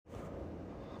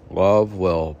Love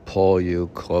will pull you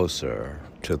closer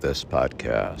to this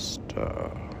podcast.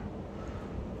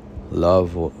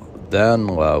 Love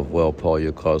will pull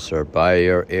you closer by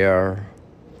your ear.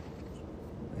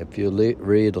 If you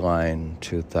read line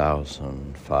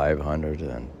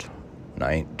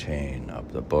 2519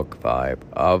 of the book 5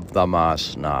 of the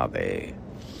Masnavi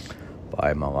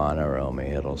by Rumi,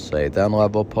 it'll say, then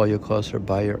love will pull you closer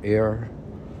by your ear.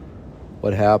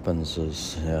 What happens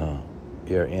is,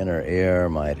 your inner ear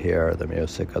might hear the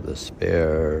music of the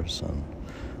spheres, and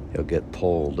you'll get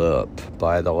pulled up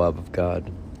by the love of God.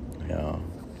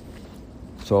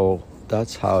 So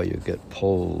that's how you get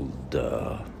pulled.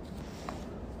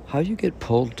 How you get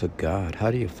pulled to God?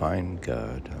 How do you find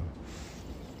God?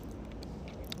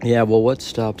 What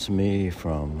stops me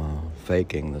from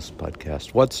faking this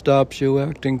podcast? What stops you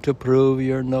acting to prove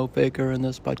you're no faker in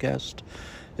this podcast?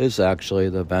 Is actually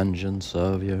the vengeance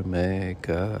of your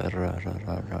maker.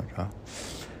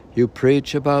 You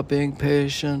preach about being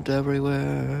patient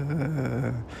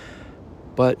everywhere,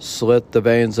 but slit the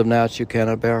veins of gnats you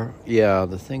cannot bear.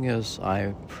 The thing is,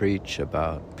 I preach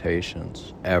about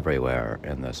patience everywhere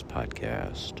in this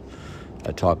podcast.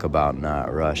 I talk about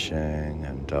not rushing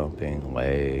and don't being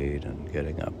late and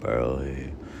getting up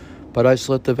early. But I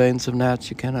slit the veins of gnats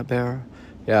you cannot bear.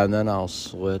 And then I'll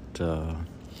slit the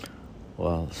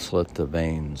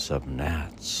veins of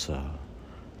gnats.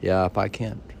 If I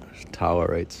can't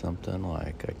tolerate something,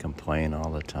 like I complain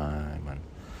all the time, and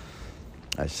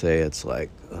I say it's like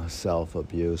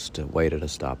self-abuse to wait at a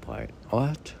stoplight.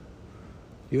 What?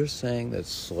 You're saying that's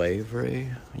slavery?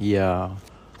 Yeah,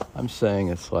 I'm saying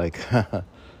it's like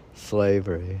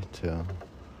slavery to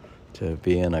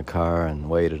be in a car and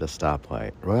wait at a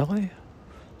stoplight. Really?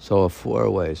 So a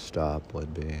four-way stop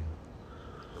would be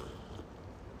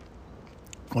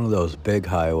one of those big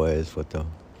highways with the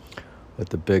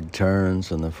big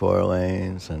turns and the 4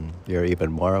 lanes, and you're even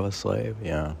more of a slave.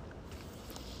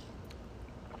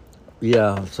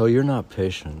 So you're not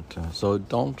patient. So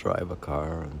don't drive a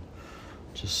car and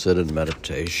just sit in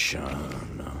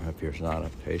meditation if you're not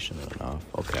patient enough.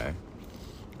 Okay,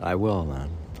 I will then.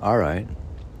 All right.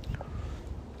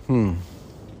 And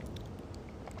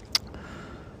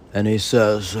he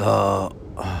says,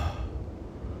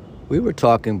 we were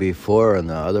talking before in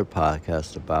the other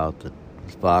podcast about the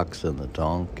fox and the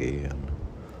donkey, and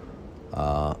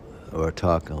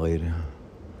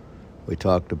we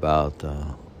talked about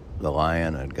the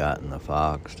lion had gotten the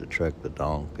fox to trick the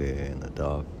donkey, and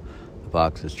the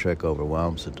fox's trick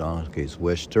overwhelms the donkey's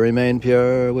wish to remain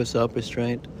pure with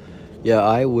self-restraint.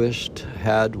 I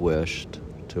had wished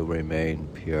to remain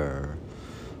pure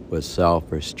with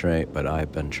self-restraint, but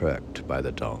I've been tricked by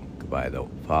the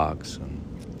fox, and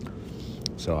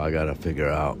so I got to figure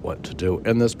out what to do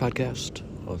in this podcast.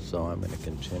 So I'm going to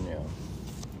continue.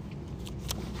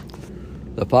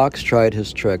 The fox tried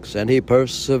his tricks, and he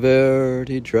persevered.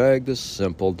 He dragged the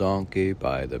simple donkey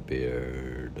by the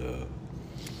beard.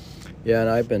 And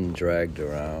I've been dragged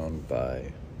around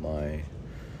by my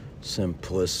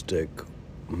simplistic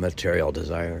material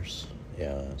desires.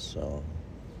 You're so,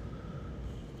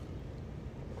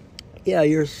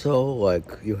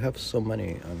 you have so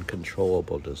many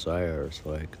uncontrollable desires.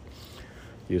 Like,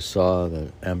 you saw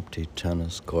the empty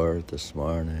tennis court this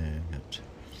morning at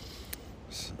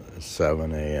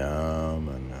 7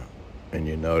 a.m., and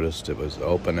you noticed it was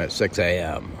open at 6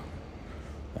 a.m.,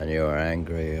 and you were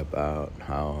angry about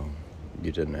how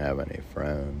you didn't have any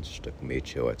friends to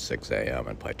meet you at 6 a.m.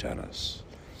 and play tennis.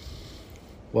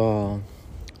 Well,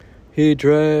 he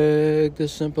dragged the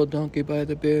simple donkey by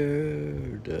the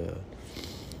beard.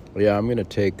 I'm going to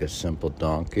take a simple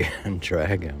donkey and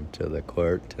drag him to the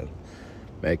court and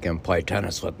make him play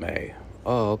tennis with me.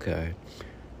 Oh, okay.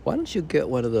 Why don't you get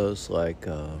one of those,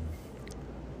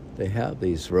 they have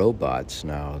these robots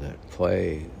now that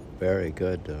play very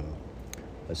good.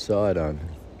 I saw it on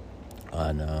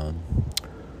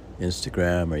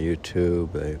Instagram or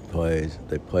YouTube. They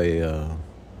play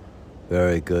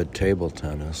very good table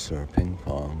tennis or ping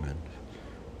pong. And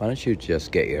why don't you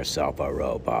just get yourself a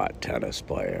robot tennis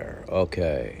player?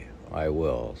 Okay, I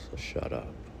will, so shut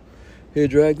up. He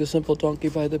dragged the simple donkey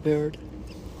by the beard.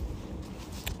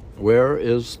 Where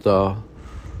is the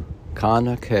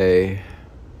Kanake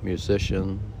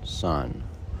musician's son?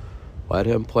 Let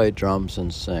him play drums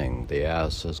and sing. The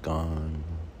ass has gone.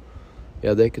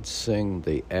 They could sing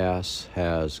The Ass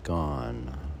Has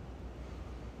Gone.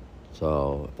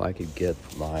 So if I could get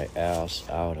my ass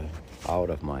out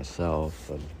of myself,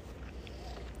 and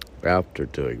after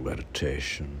doing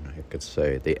meditation, I could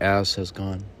say, the ass has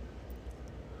gone.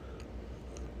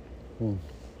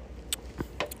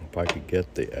 if I could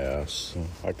get the ass,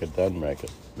 I could then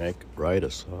write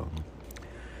a song.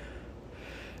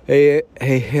 A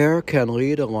hare can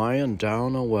lead a lion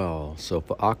down a well, so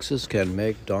oxes can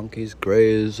make donkeys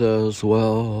graze as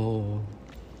well.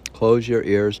 Close your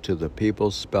ears to the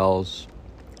people's spells,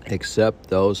 except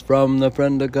those from the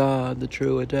friend of God, the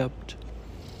true adept.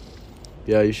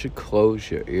 Yeah, you should close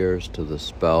your ears to the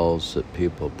spells that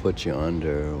people put you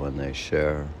under when they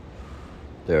share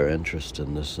their interest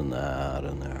in this and that,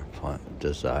 and their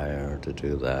desire to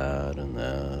do that and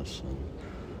this, and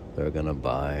they're going to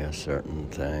buy a certain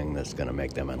thing that's going to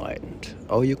make them enlightened.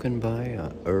 Oh, you can buy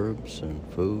herbs and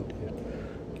food.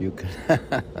 You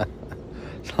can.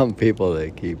 Some people,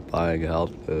 they keep buying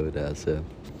health food as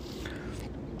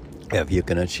if you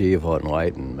can achieve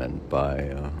enlightenment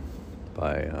by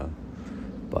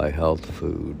health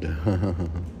food.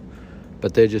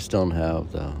 But they just don't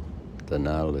have the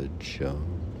knowledge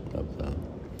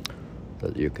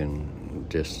that you can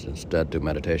just instead do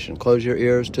meditation. Close your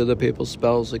ears to the people's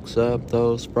spells, except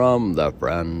those from the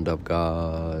friend of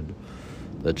God,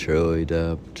 the true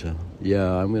adept.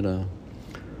 Yeah, I'm going to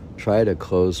try to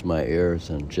close my ears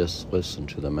and just listen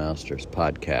to the Master's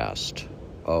podcast.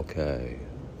 Okay.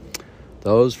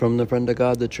 Those from the friend of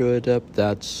God, the true adept,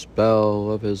 that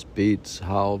spell of his beats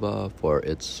halva, for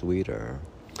it's sweeter.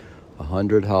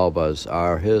 100 halvas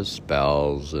are his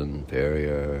spells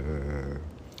inferior.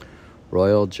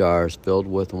 Royal jars filled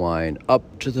with wine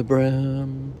up to the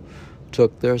brim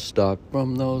took their stock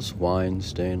from those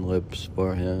wine-stained lips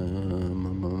for him.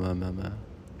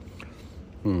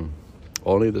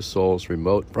 Only the souls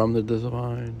remote from the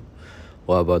divine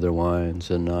love other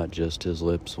wines and not just his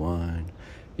lips' wine.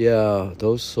 Yeah,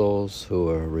 those souls who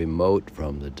are remote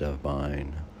from the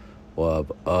divine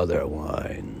love other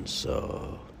wines.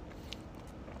 So,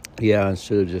 yeah,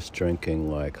 instead of just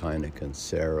drinking like Heineken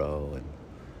Zero and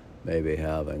maybe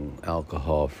having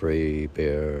alcohol-free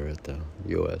beer at the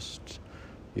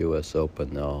U.S.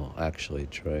 Open, they'll actually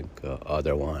drink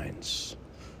other wines.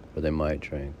 Or they might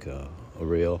drink a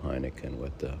real Heineken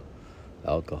with the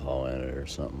alcohol in it or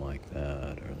something like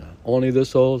that. Or that. Only the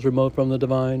souls remote from the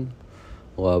divine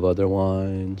love other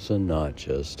wines and not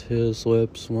just his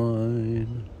lips'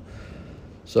 wine.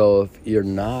 So if you're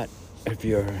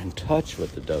in touch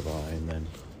with the divine, then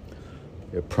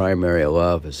your primary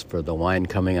love is for the wine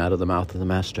coming out of the mouth of the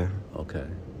Master. Okay.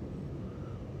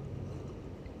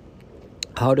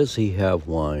 How does he have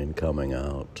wine coming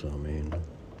out? I mean,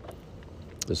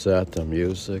 is that the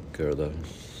music or the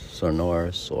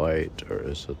sonorous light, or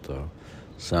is it the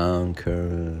sound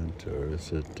current, or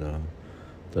is it the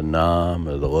nam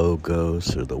or the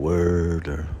logos or the word?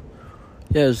 Or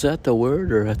yeah, is that the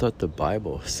word, or I thought the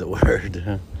Bible was the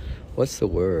word? What's the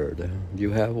word? Do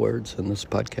you have words in this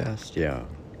podcast? Yeah.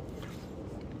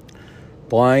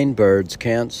 Blind birds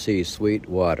can't see sweet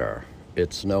water.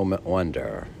 It's no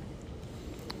wonder.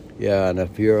 Yeah, and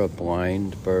if you're a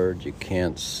blind bird, you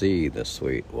can't see the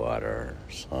sweet water.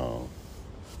 So,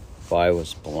 if I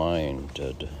was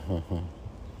blinded,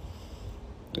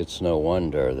 it's no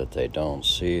wonder that they don't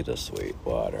see the sweet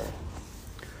water.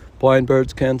 Blind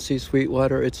birds can't see sweet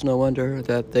water. It's no wonder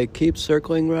that they keep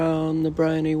circling round the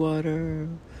briny water.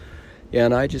 Yeah,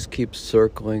 and I just keep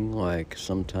circling, like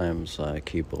sometimes I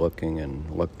keep looking and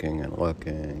looking and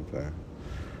looking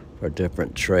for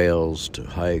different trails to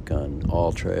hike on,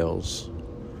 all trails.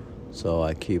 So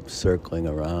I keep circling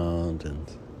around, and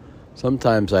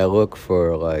sometimes I look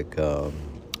for like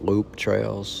loop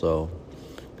trails, so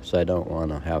because I don't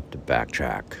want to have to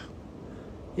backtrack.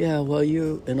 Yeah, well,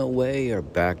 you, in a way, are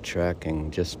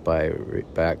backtracking just by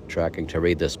backtracking to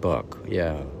read this book.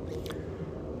 Yeah.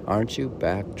 Aren't you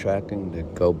backtracking to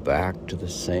go back to the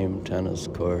same tennis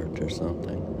court or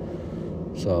something?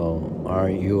 So, are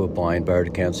you a blind bird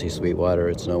who can't see sweet water?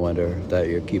 It's no wonder that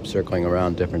you keep circling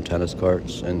around different tennis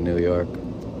courts in New York.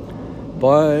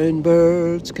 Blind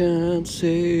birds can't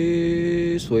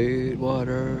see sweet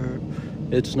water.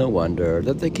 It's no wonder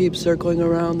that they keep circling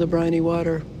around the briny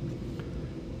water.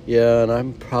 Yeah, and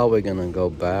I'm probably going to go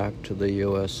back to the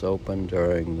U.S. Open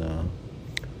during the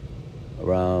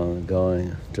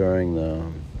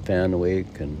fan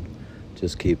week and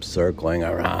just keep circling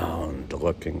around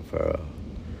looking for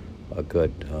a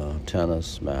good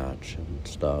tennis match and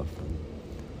stuff. And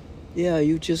yeah,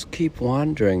 you just keep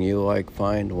wandering. You like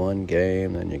find one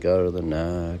game, then you go to the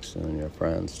next, and then your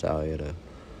friends tell you to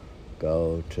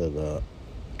go to the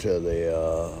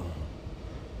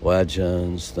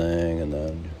Legends thing, and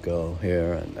then you go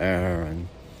here and there, and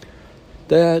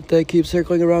that they keep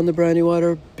circling around the briny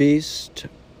water. Beast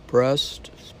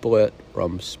breast split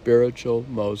from spiritual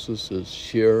Moses'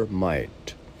 sheer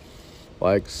might.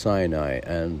 like Sinai,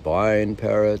 and blind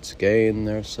parrots gain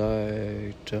their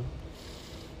sight.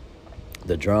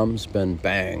 The drum's been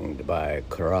banged by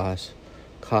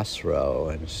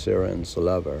Khosrow and Siren's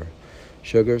lover.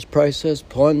 Sugar's price has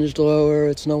plunged lower,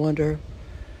 it's no wonder.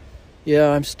 Yeah,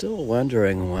 I'm still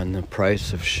wondering when the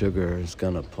price of sugar is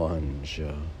gonna plunge.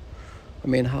 I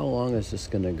mean, how long is this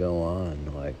gonna go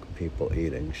on, like people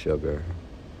eating sugar?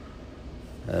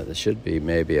 It should be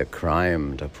maybe a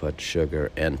crime to put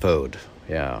sugar in food.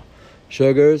 Yeah.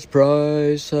 Sugar's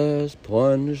price has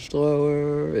plunged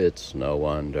lower, it's no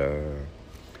wonder.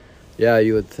 Yeah,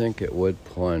 you would think it would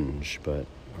plunge, but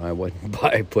I wouldn't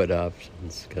buy put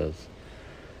options because,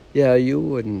 yeah, you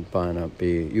would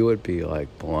be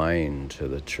like blind to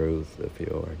the truth if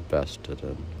you were invested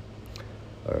in,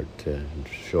 or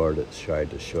tried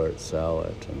to short sell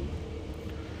it. And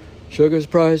sugar's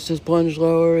price has plunged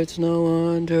lower, it's no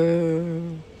wonder.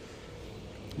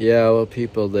 Yeah, well,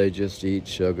 people, they just eat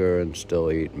sugar and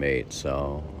still eat meat,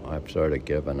 so I've sort of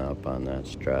given up on that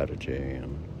strategy,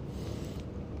 and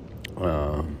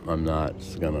I'm not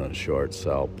going to short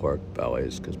sell pork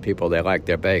bellies because people, they like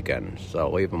their bacon, so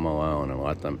leave them alone and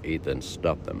let them eat and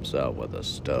stuff themselves with the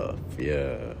stuff,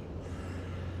 yeah.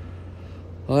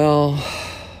 Well,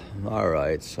 all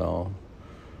right, so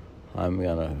I'm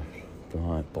going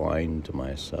to blind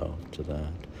myself to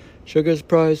that. Sugar's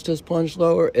price has plunged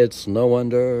lower, it's no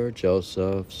wonder.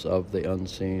 Joseph's of the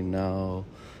unseen now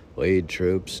lead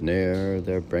troops near,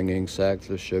 they're bringing sacks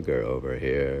of sugar over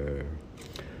here.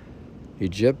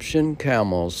 Egyptian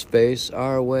camels face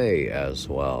our way as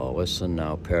well. Listen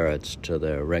now, parrots, to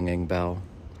their ringing bell.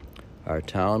 Our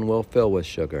town will fill with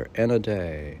sugar in a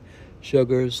day.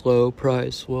 Sugar's low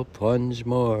price will plunge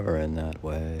more in that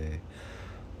way.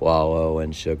 Wallow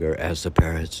in sugar as the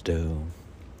parrots do.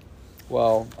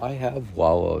 Well, I have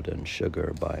wallowed in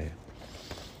sugar by...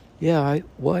 Yeah,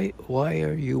 why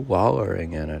are you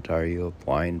wallowing in it? Are you a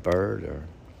blind bird? Or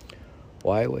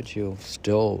why would you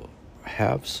still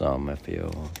have some if you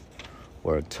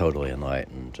were totally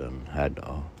enlightened and had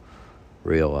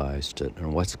realized it?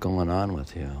 And what's going on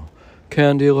with you?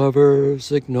 Candy lovers,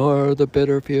 ignore the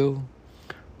bitter few.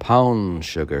 Pound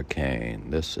sugar cane,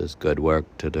 this is good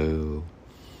work to do.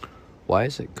 Why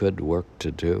is it good work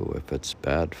to do if it's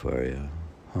bad for you?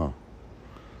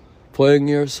 Fling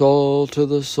your soul to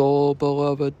the soul,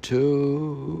 beloved,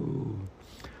 too.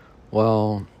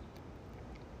 Well,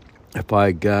 if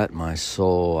I got my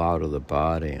soul out of the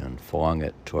body and flung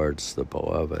it towards the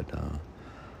beloved,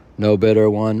 no bitter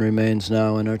one remains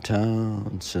now in our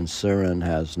town, since Siren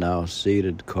has now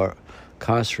seated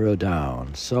Khosrow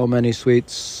down. So many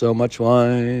sweets, so much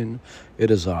wine,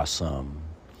 it is awesome.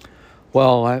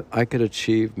 Well, I could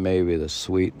achieve maybe the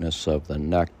sweetness of the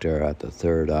nectar at the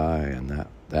third eye, and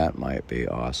that might be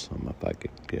awesome if I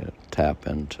could tap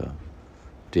into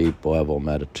deep level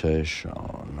meditation.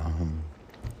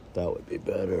 That would be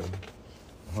better.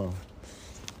 And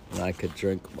I could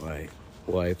drink my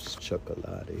wife's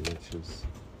chocolate, which is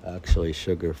actually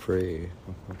sugar-free.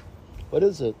 What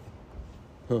is it?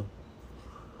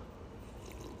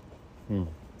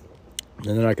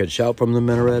 And then I could shout from the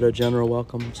minaret, a general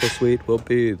welcome, so sweet will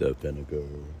be the vinegar.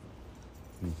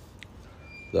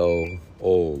 Though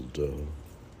old,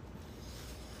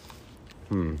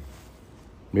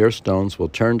 mere stones will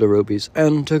turn to rubies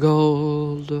and to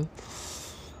gold.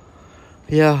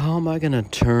 Yeah, how am I going to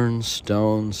turn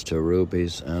stones to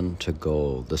rubies and to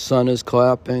gold? The sun is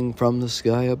clapping from the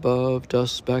sky above.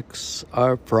 Dust specks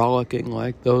are frolicking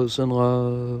like those in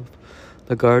love.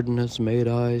 The garden has made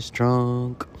eyes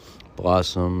drunk.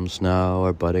 Blossoms now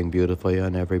are budding beautifully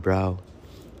on every brow.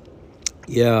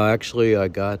 Yeah, actually, I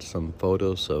got some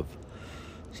photos of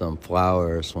some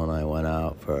flowers when I went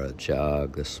out for a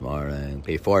jog this morning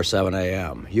before 7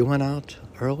 a.m. You went out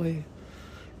early?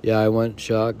 Yeah, I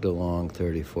jogged along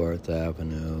 34th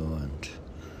Avenue, and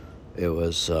it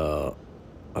was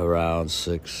around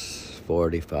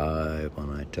 6:45 when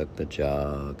I took the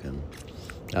jog, and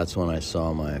that's when I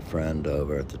saw my friend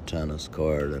over at the tennis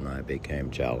court, and I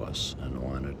became jealous and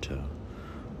wanted to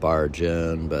barge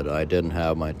in, but I didn't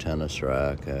have my tennis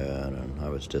racket, and I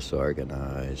was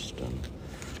disorganized. And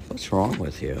what's wrong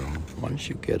with you? Why don't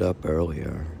you get up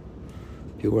earlier?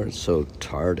 You weren't so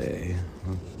tardy.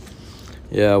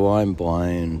 Yeah, well, I'm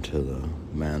blind to the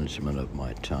management of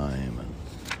my time, and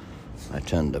I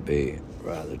tend to be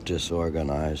rather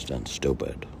disorganized and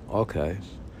stupid. Okay,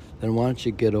 then why don't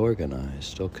you get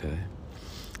organized? Okay,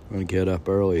 I'm going to get up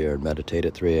earlier and meditate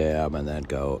at 3 a.m. and then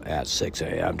go at 6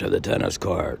 a.m. to the tennis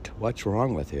court. What's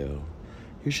wrong with you?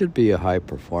 You should be a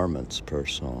high-performance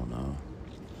person.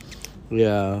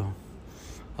 Yeah,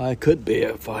 I could be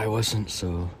if I wasn't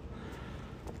so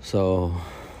so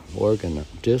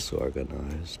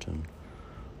disorganized. And,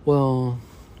 well,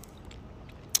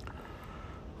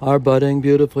 are budding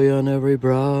beautifully on every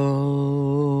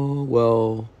brow.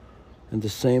 Well, at the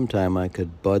same time, I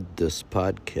could bud this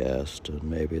podcast, and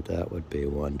maybe that would be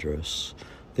wondrous.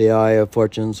 The eye of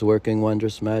fortune's working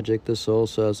wondrous magic. The soul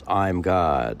says, I'm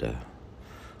God.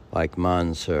 Like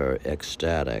Mansur,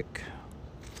 ecstatic.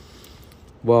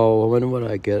 Well, when would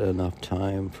I get enough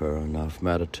time for enough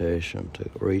meditation to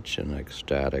reach an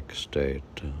ecstatic state?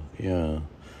 Yeah,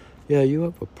 you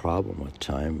have a problem with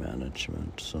time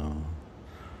management,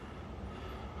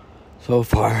 so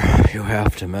far you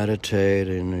have to meditate,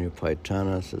 and you play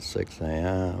tennis at 6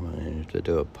 a.m., and you have to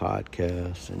do a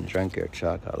podcast, and you drink your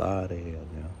chocolate, and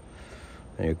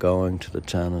you're going to the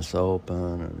tennis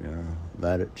open, and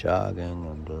you're jogging,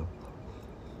 and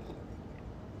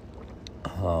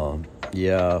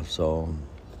so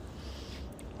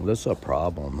this is a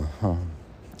problem.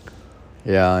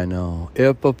 Yeah, I know.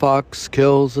 If a fox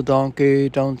kills a donkey,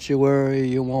 don't you worry,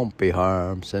 you won't be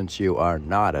harmed, since you are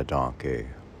not a donkey.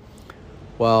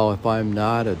 Well, if I'm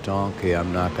not a donkey,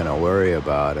 I'm not going to worry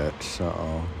about it,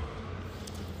 so...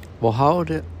 Well,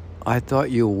 I thought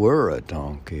you were a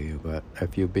donkey, but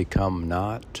if you become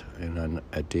not in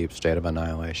a deep state of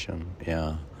annihilation,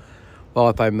 yeah. Well,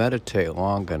 if I meditate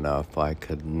long enough, I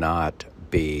could not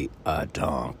be a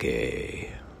donkey.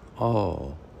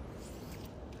 Oh.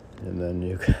 And then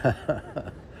you...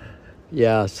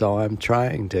 Yeah, so I'm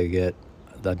trying to get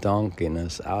the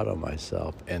donkeyness out of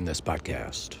myself in this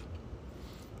podcast.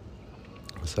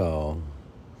 So,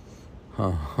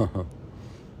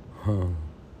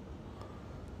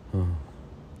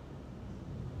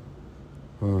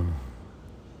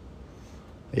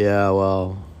 yeah,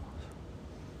 well,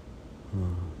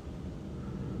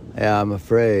 yeah, I'm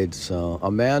afraid so.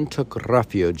 A man took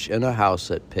refuge in a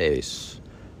house at Pace.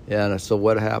 Yeah, and so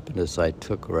what happened is I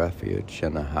took refuge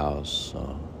in a house.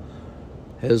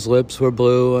 His lips were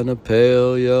blue and a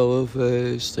pale yellow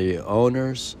face. The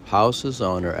house's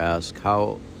owner asked,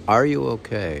 "How are you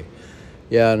okay?"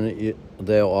 Yeah, and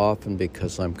they'll often,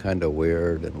 because I'm kind of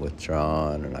weird and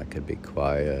withdrawn, and I could be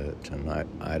quiet, and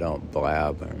I don't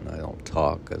blab, and I don't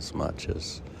talk as much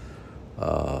as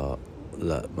a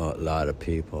lot of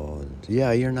people. And,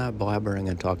 yeah, you're not blabbering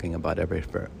and talking about every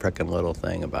frickin' little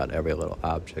thing, about every little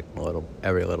object,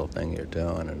 every little thing you're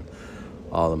doing, and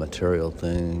all the material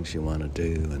things you want to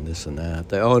do, and this and that.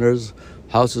 The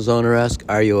house's owner asks,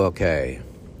 "Are you okay?"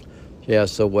 Yeah,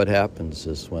 so what happens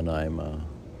is when I'm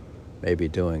maybe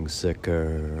doing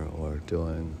zikr or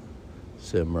doing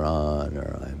simran,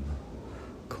 or I'm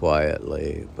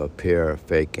quietly appear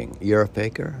faking. You're a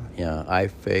faker? Yeah, I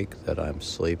fake that I'm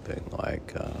sleeping,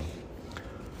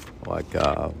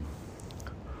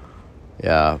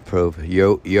 prove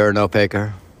you're no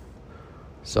faker.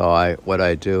 So what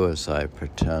I do is I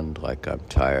pretend like I'm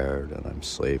tired and I'm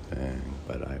sleeping,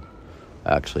 but I'm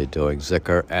actually doing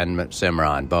zikr and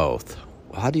simran, both.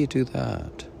 How do you do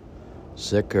that?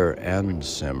 Zikr and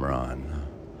simran.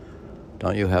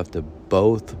 Don't you have to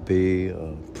both be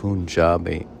a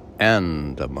Punjabi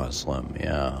and a Muslim?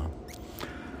 Yeah.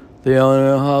 The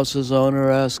house's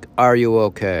owner asks, "Are you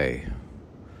okay?"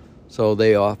 So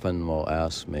they often will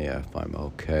ask me if I'm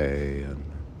okay, and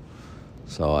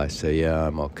so I say, "Yeah,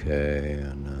 I'm okay,"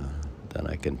 and then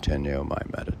I continue my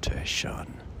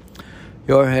meditation.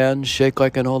 Your hands shake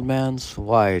like an old man's.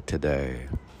 Why today?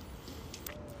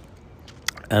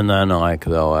 And then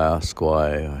they'll ask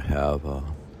why I have a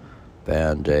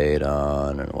Band-Aid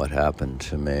on, and what happened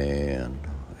to me, and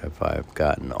if I've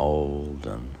gotten old,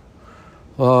 and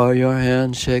your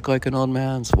hands shake like an old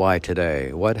man's. Why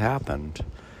today? What happened?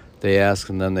 They ask,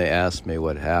 and then they ask me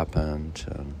what happened,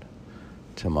 and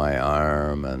to my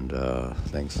arm, and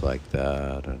things like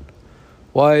that, and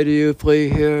why do you flee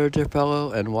here, dear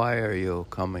fellow, and why are you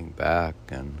coming back,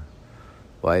 and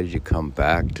why did you come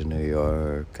back to New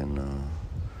York, and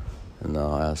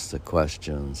they'll ask the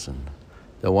questions. And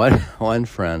the one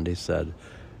friend, he said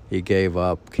he gave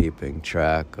up keeping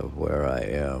track of where I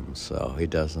am, so he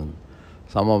doesn't.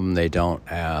 Some of them, they don't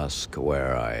ask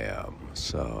where I am,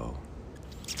 so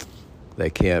they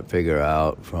can't figure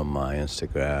out from my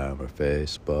Instagram or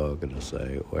Facebook and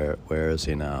say where is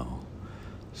he now.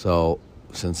 So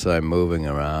since I'm moving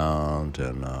around,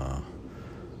 and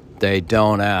they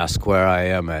don't ask where I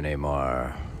am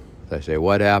anymore. They say,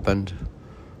 "What happened?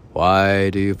 Why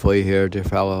do you flee here, dear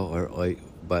fellow?"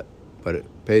 But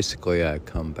basically, I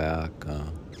come back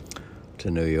to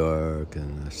New York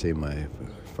and see my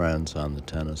friends on the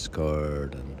tennis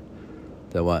court, and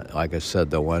like I said,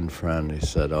 the one friend, he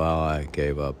said, "Oh, I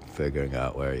gave up figuring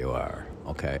out where you are."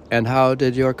 Okay. And how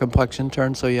did your complexion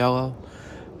turn so yellow?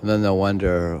 And then they'll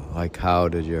wonder, like, how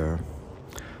did you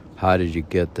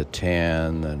get the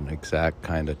tan and exact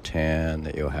kind of tan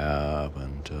that you have?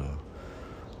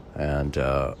 And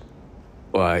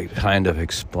well, I kind of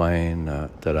explain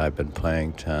that I've been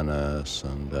playing tennis,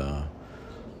 and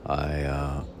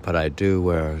but I do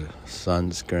wear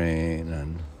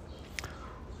sunscreen,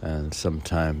 and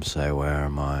sometimes I wear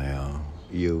my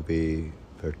UV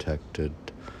protected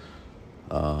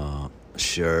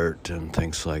shirt and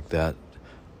things like that.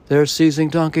 There's seizing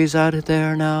donkeys out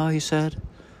there now, he said.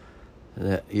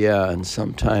 Yeah, and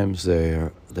sometimes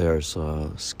there's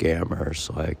scammers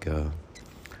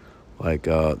like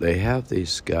they have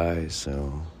these guys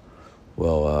who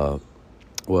will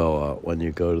when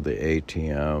you go to the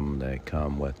ATM, they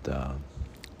come with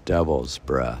devil's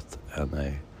breath,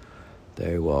 and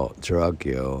they will drug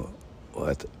you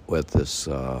with this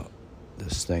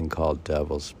thing called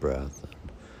devil's breath,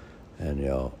 and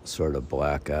you'll sort of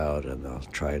black out, and they'll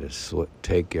try to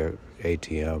take your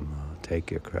ATM, take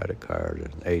your credit card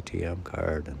and ATM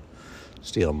card, and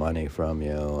steal money from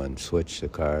you and switch the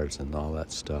cards and all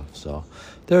that stuff. So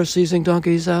there are seizing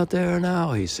donkeys out there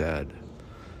now, he said.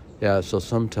 Yeah, so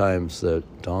sometimes the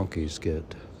donkeys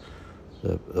get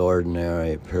the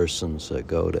ordinary persons that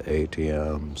go to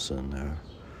ATMs, and they're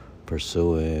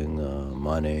pursuing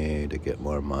money to get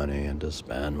more money and to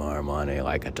spend more money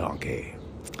like a donkey.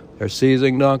 They're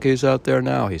seizing donkeys out there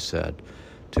now, he said,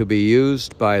 to be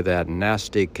used by that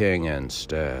nasty king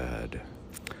instead.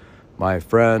 My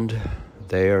friend,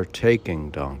 they are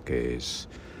taking donkeys.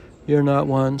 You're not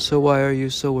one, so why are you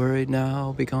so worried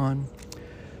now? Be gone.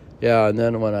 Yeah, and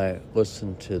then when I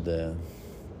listened to the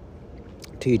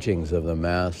teachings of the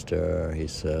master, he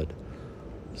said,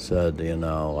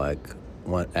 like,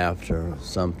 after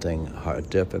something hard,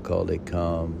 difficulty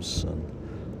comes, and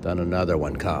then another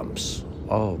one comes.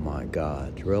 Oh my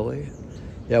God, really?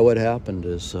 Yeah, what happened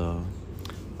is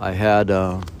I had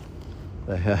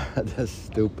this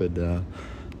stupid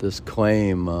this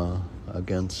claim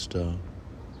against a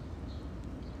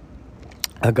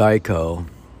Geico,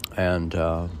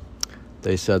 and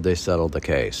they said they settled the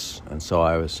case. And so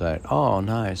I was saying, oh,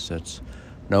 nice, it's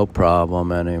no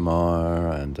problem anymore,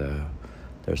 and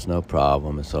there's no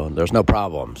problem, and so there's no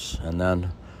problems.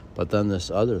 But then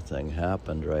this other thing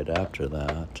happened right after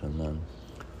that,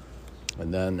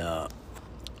 and then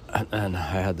I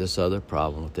had this other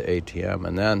problem with the ATM,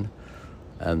 and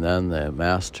then the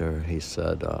master, he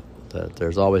said that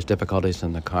there's always difficulties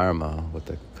in the karma,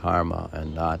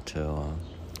 and not to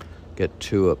get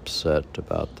too upset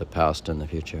about the past and the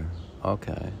future.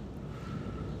 Okay.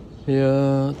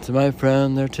 Yeah, to my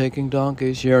friend, they're taking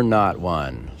donkeys. You're not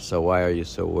one, so why are you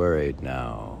so worried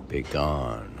now? Be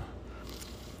gone.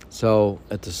 So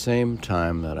at the same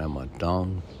time that I'm a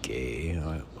donkey,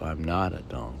 I'm not a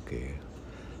donkey.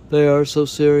 They are so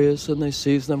serious, and they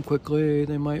seize them quickly,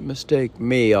 they might mistake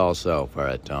me also for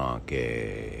a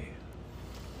donkey.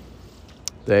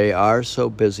 They are so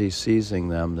busy seizing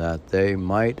them that they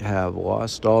might have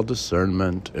lost all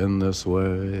discernment in this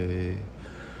way.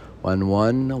 When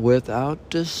one without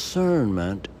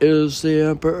discernment is the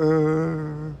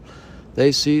emperor,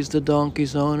 they seize the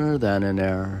donkey's owner, then in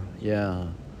error. Yeah.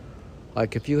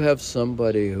 Like if you have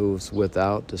somebody who's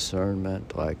without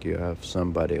discernment, like you have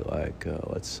somebody like,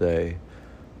 let's say,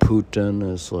 Putin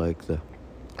is like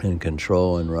in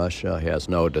control in Russia, he has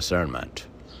no discernment.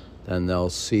 Then they'll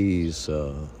seize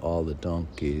all the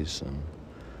donkeys, and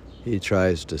he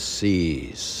tries to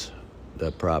seize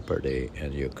the property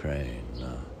in Ukraine.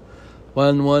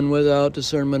 When one without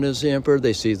discernment is the emperor,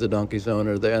 they seize the donkey's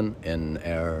owner, then in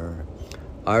error.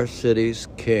 Our city's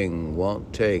king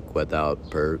won't take without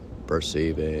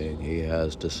perceiving. He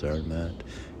has discernment.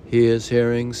 He is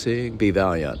hearing, seeing. Be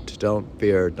valiant. Don't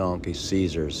fear donkey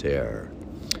seizers here.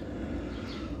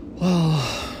 Well,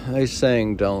 they're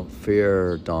saying don't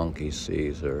fear donkey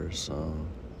seizers.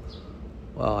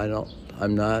 Well,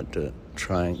 I'm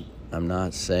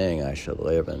not saying I should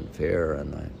live in fear,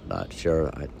 and I'm not sure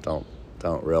I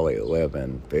don't really live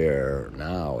in fear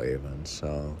now even.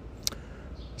 So it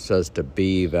says to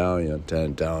be valiant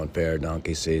and don't fear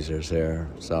donkey seizers here.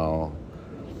 So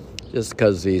just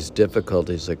because these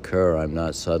difficulties occur, I'm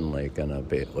not suddenly going to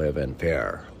live in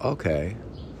fear. Okay.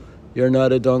 You're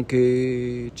not a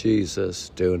donkey, Jesus,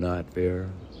 do not fear.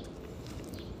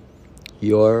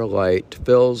 Your light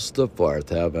fills the fourth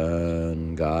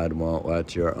heaven. God won't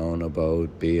let your own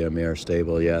abode be a mere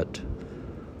stable yet.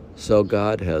 So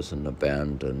God hasn't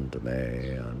abandoned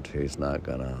me, and he's not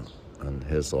gonna, and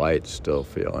his light's still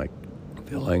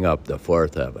filling up the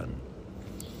fourth heaven.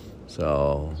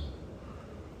 So,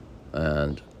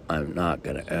 and I'm not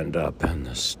going to end up in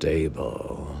the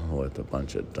stable with a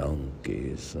bunch of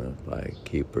donkeys if I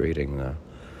keep reading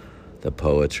the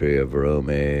poetry of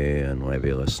Rumi and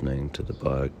maybe listening to the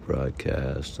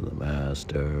broadcast of the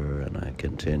master, and I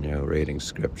continue reading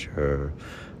scripture,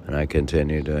 and I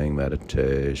continue doing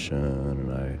meditation,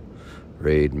 and I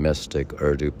read mystic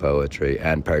Urdu poetry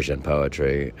and Persian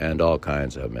poetry and all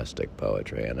kinds of mystic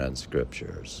poetry and then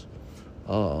scriptures.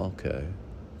 Oh, okay.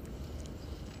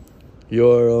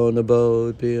 Your own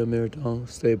abode be a mere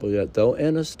stable yet, though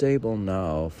in a stable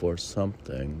now for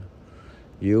something.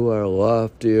 You are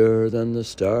loftier than the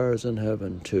stars in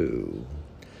heaven too.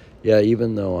 Yeah,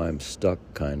 even though I'm stuck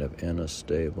kind of in a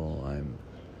stable, I'm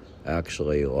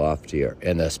actually loftier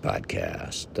in this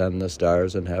podcast than the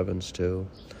stars in heavens too.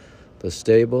 The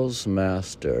stable's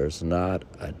master's not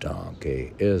a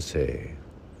donkey, is he?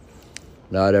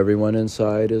 Not everyone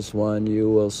inside is one you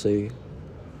will see.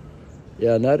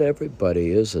 Yeah, not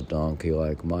everybody is a donkey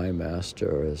like my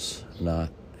master is not.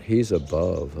 He's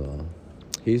above.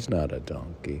 He's not a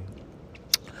donkey.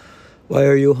 Why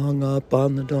are you hung up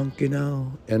on the donkey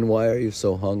now? And why are you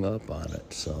so hung up on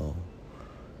it? So,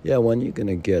 yeah, when are you going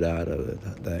to get out of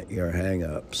it, your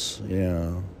hang-ups?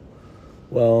 Yeah.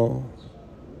 Well,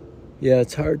 yeah,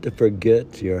 it's hard to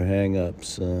forget your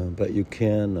hang-ups, but you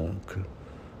can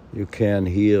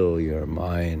heal your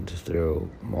mind through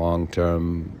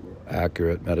long-term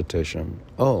accurate meditation.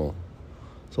 Oh,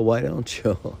 so why don't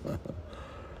you?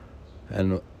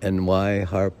 and why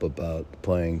harp about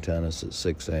playing tennis at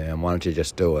 6 a.m.? Why don't you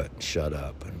just do it and shut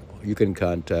up? And you can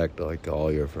contact like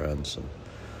all your friends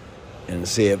and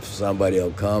see if somebody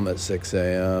will come at 6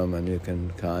 a.m. and you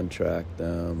can contract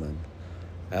them and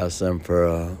ask them for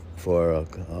a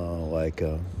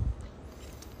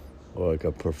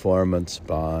performance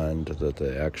bond that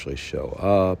they actually show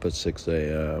up at 6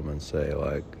 a.m. and say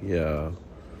like, yeah,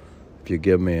 if you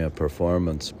give me a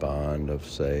performance bond of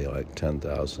say like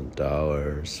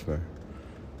 $10,000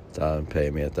 pay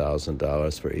me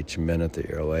 $1,000 for each minute that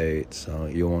you're late, so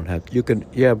you won't have, you can,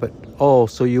 yeah, but,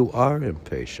 so you are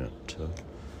impatient.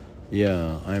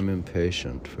 Yeah, I'm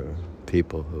impatient for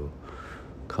people who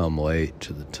come late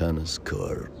to the tennis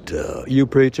court. You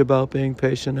preach about being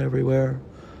patient everywhere,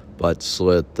 but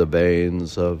slit the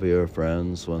veins of your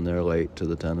friends when they're late to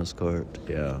the tennis court.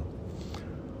 Yeah.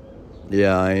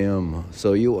 Yeah, I am.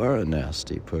 So you are a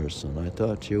nasty person. I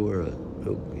thought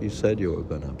you said you were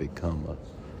going to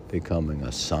becoming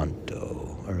a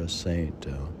santo or a saint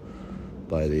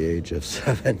by the age of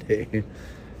 70.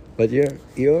 But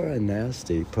you're a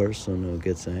nasty person who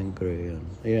gets angry, and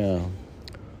yeah.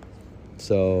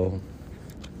 So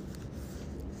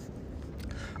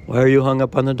why are you hung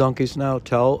up on the donkeys now?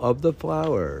 Tell of the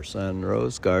flowers and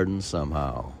rose gardens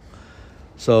somehow.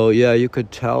 So yeah, you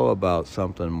could tell about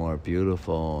something more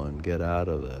beautiful and get out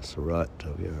of this rut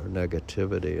of your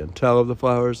negativity and tell of the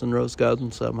flowers and rose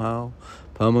gardens somehow.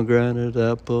 Pomegranate,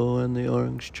 apple, and the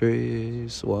orange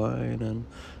trees, wine, and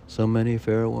so many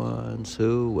fair ones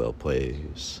who will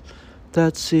please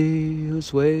that sea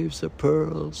whose waves are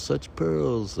pearls, such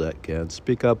pearls that can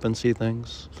speak up and see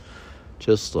things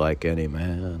just like any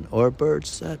man, or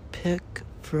birds that pick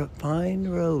fine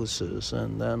roses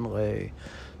and then lay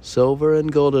silver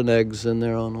and golden eggs in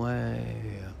their own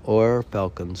way, or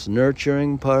falcons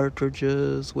nurturing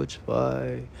partridges which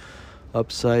fly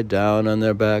upside down on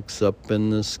their backs up in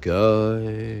the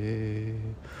sky.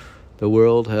 The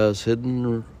world has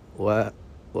hidden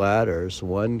ladders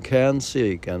one can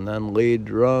seek and then lead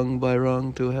rung by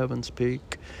rung to heaven's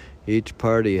peak. Each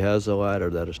party has a ladder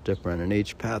that is different, and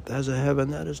each path has a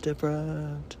heaven that is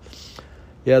different.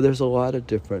 Yeah, there's a lot of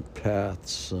different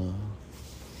paths.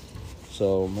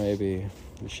 So maybe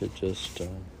we should just...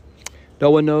 no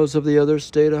one knows of the other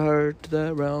state of heart,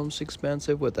 that realm's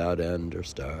expansive without end or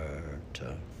start.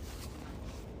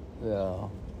 Yeah.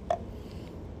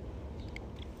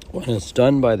 When it's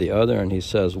done by the other and he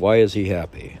says, why is he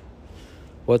happy?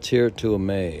 What's here to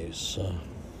amaze?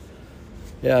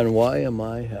 Yeah, and why am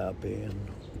I happy? And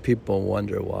people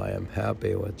wonder why I'm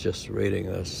happy with just reading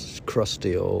this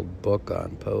crusty old book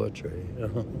on poetry.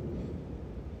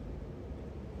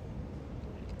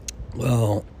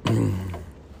 Well,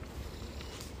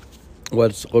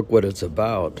 look what it's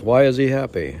about. Why is he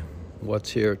happy?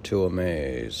 What's here to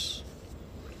amaze?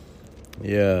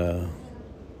 Yeah.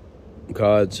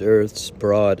 God's earth's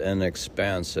broad and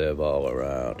expansive all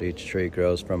around. Each tree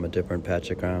grows from a different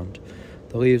patch of ground.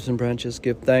 The leaves and branches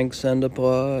give thanks and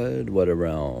applaud. What a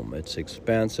realm. It's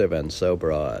expansive and so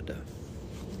broad.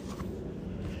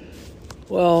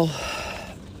 Well,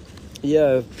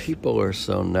 Yeah, if people are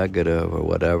so negative or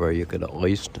whatever, you could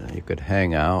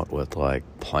hang out with like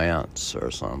plants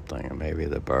or something, or maybe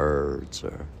the birds,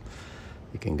 or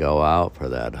you can go out for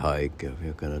that hike if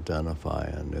you can identify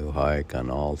a new hike on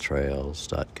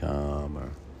alltrails.com, or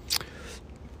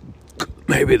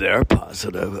maybe they're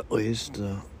positive at least.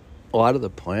 A lot of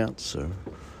the plants are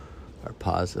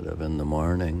positive in the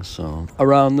morning, so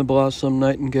around the blossom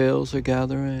nightingales are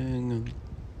gathering, and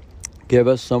give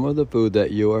us some of the food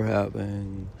that you are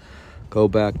having. Go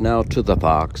back now to the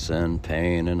fox and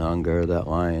pain and hunger that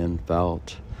lion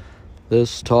felt.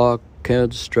 This talk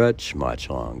can't stretch much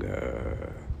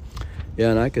longer.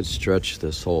 Yeah, and I could stretch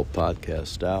this whole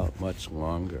podcast out much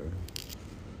longer.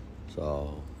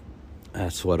 So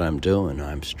that's what I'm doing.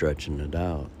 I'm stretching it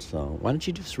out. So why don't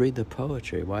you just read the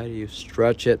poetry? Why do you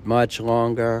stretch it much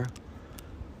longer?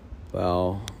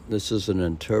 Well, this is an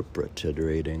interpreted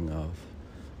reading of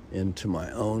into my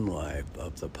own life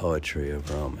of the poetry of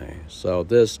Rumi. So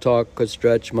this talk could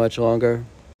stretch much longer.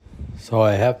 So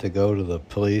I have to go to the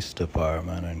police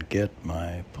department and get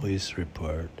my police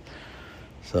report,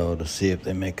 so to see if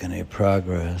they make any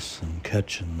progress in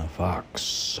catching the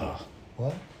fox.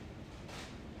 What?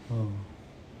 Oh.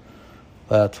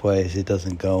 That way he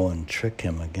doesn't go and trick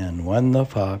him again. When the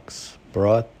fox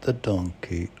brought the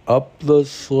donkey up the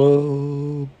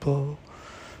slope,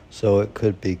 so it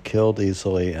could be killed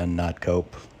easily and not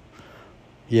cope.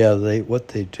 Yeah, what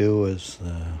they do is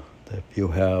if you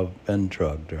have been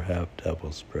drugged or have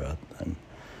devil's breath,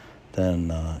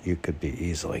 then you could be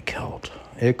easily killed.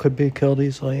 It could be killed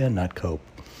easily and not cope.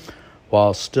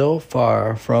 While still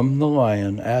far from the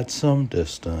lion at some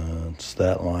distance,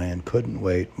 that lion couldn't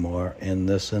wait more in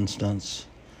this instance.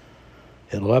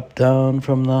 It leapt down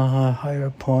from the higher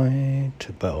point,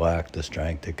 but lacked the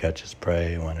strength to catch its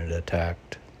prey when it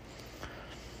attacked.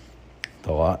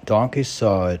 The donkey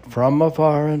saw it from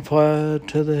afar and fled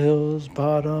to the hill's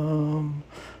bottom,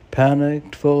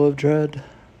 panicked, full of dread.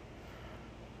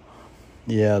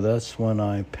 Yeah, that's when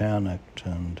I panicked,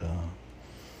 and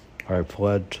I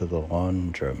fled to the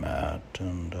laundromat,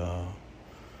 and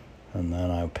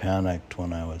then I panicked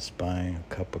when I was buying a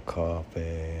cup of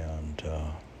coffee, and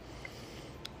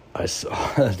I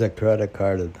saw the credit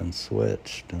card had been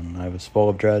switched, and I was full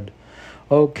of dread.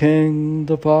 "O king,"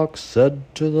 the fox said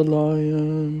to the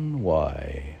lion,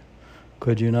 "why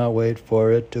could you not wait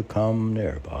for it to come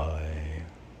nearby?"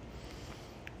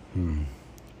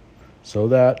 So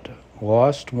that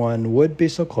lost one would be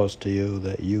so close to you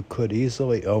that you could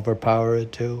easily overpower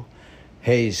it too.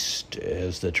 Haste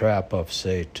is the trap of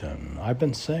Satan. I've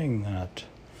been saying that.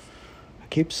 I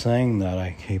keep saying that.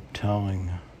 I keep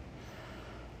telling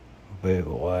my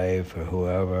wife or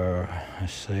whoever, I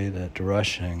say that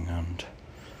rushing, and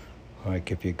like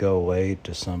if you go late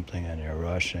to something and you're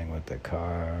rushing with the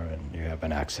car and you have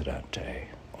an accident,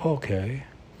 okay.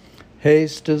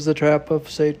 Haste is the trap of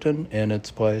Satan in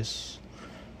its place.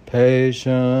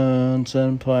 Patience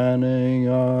and planning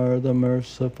are the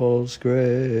merciful's grace.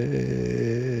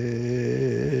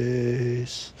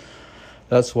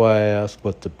 That's why I ask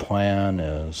what the plan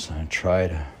is. I try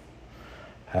to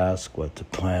ask what the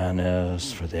plan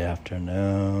is for the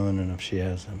afternoon, and if she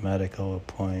has a medical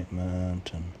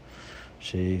appointment, and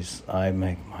I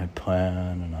make my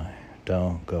plan, and I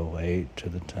don't go late to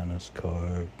the tennis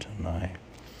court, and I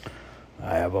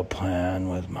have a plan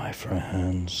with my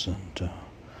friends,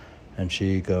 and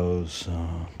she goes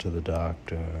to the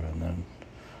doctor, and then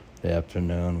the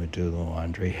afternoon we do the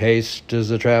laundry. Haste is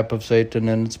the trap of Satan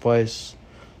in its place.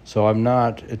 So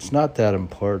it's not that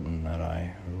important that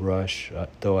I rush,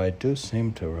 though I do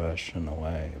seem to rush in a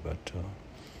way, but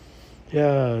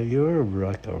yeah, you're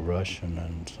like a Russian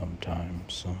and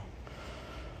sometimes. So.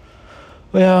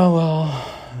 Yeah, well,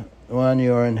 when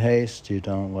you're in haste, you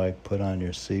don't put on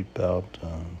your seatbelt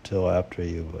until after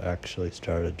you've actually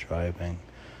started driving,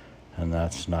 and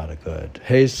that's not a good.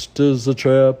 Haste is the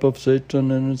trap of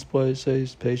Satan in its place.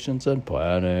 Haste, patience, and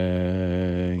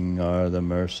planning are the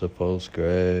merciful's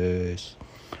grace.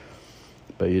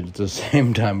 But at the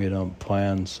same time, you don't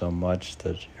plan so much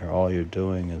that all you're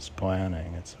doing is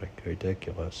planning. It's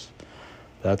ridiculous.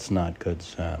 That's not good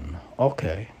Zen.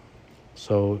 Okay,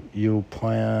 so you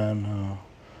plan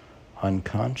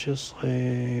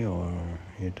unconsciously, or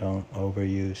you don't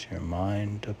overuse your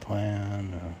mind to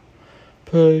plan, or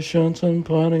patience and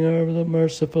planning are the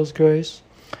merciful's grace.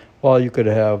 Well, you could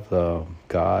have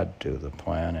God do the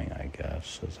planning, I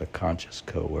guess, as a conscious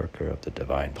co-worker of the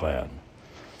divine plan.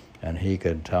 And he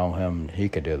could tell him he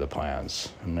could do the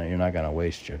plans, and you're not going to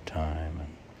waste your time. And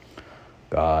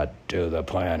God, do the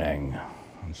planning.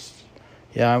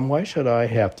 Yeah, and why should I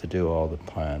have to do all the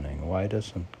planning? Why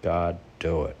doesn't God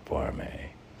do it for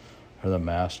me? or the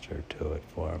master do it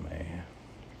for me.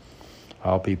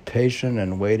 I'll be patient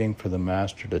and waiting for the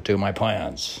master to do my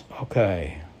plans.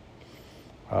 Okay.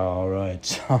 All right.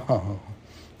 So,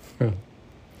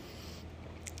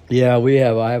 yeah,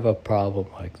 I have a problem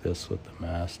like this with the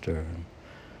master.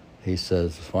 He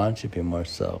says, why don't you be more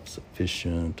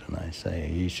self-sufficient? And I say,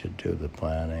 he should do the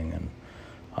planning, and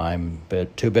I'm a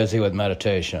bit too busy with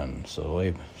meditation,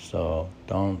 so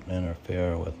don't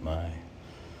interfere with I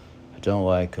don't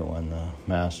like it when the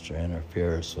master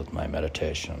interferes with my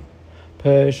meditation.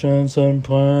 Patience and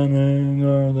planning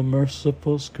are the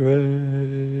merciful's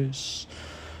grace.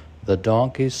 The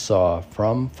donkey saw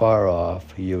from far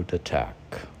off you'd attack.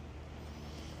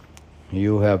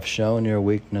 You have shown your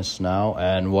weakness now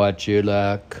and what you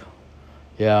lack.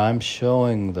 Yeah, I'm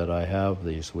showing that I have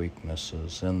these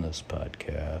weaknesses in this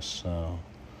podcast.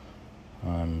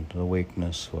 And the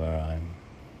weakness where I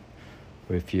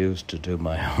refuse to do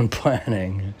my own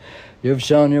planning. You've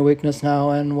shown your weakness now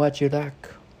and what you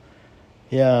lack.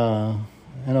 Yeah,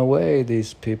 in a way,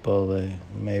 these people,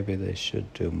 maybe they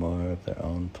should do more of their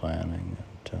own planning.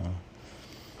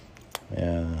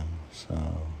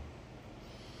 So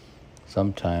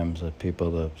sometimes the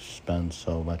people that spend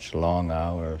so much long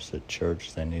hours at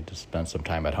church, they need to spend some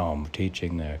time at home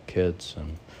teaching their kids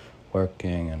and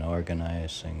working and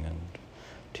organizing and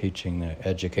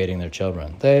educating their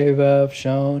children. They have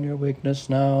shown your weakness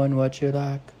now and what you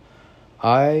lack.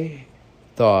 I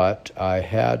thought I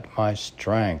had my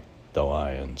strength, the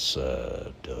lion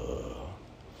said.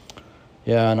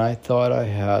 Yeah, and I thought I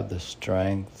had the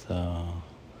strength.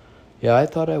 I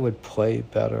thought I would play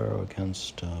better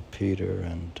against Peter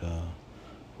and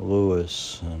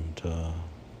Lewis. And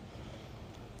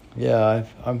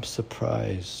I'm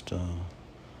surprised.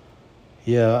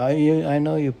 I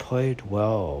know you played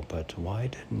well, but why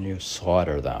didn't you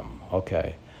slaughter them?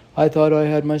 Okay. I thought I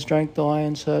had my strength, the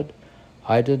lion said.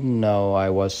 I didn't know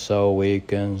I was so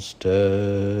weak instead.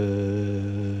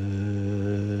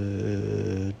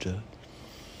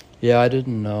 Yeah, I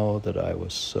didn't know that I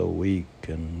was so weak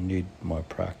and need more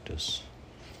practice.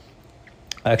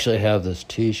 I actually have this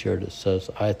T-shirt that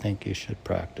says, I think you should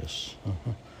practice.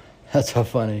 That's a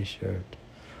funny shirt.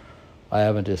 I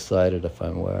haven't decided if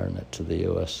I'm wearing it to the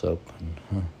U.S. Open.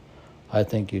 I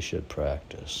think you should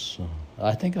practice.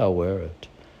 I think I'll wear it.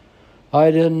 I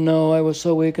didn't know I was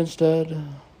so weak instead.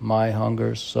 My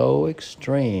hunger's so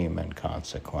extreme in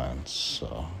consequence.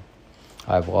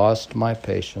 I've lost my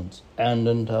patience and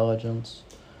intelligence.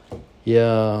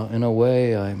 Yeah, in a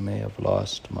way, I may have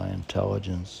lost my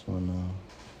intelligence when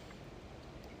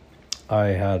I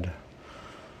had...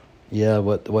 Yeah,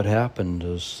 what happened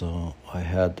is I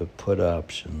had the put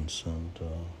options, and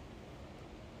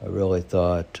I really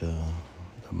thought the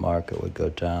market would go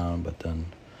down, but then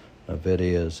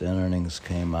NVIDIA's earnings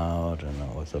came out, and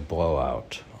it was a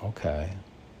blowout. Okay,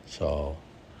 so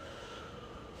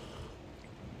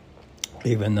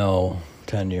even though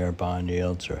 10-year bond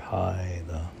yields are high,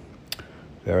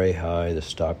 very high, the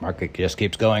stock market just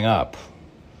keeps going up.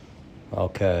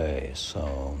 Okay,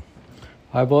 so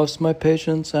I've lost my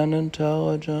patience and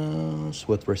intelligence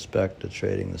with respect to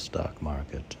trading the stock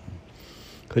market.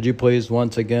 Could you please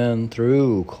once again,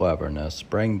 through cleverness,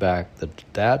 bring back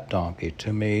that donkey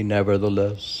to me,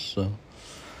 nevertheless?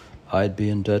 I'd be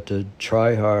indebted.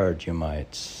 Try hard, you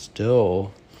might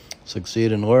still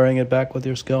succeed in luring it back with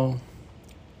your skill.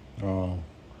 I'm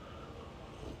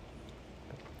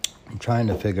trying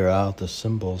to figure out the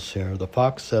symbols here. The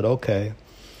fox said, okay,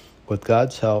 with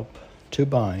God's help, to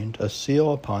bind a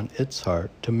seal upon its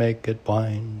heart to make it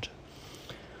blind.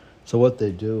 So what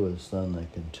they do is then they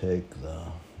can take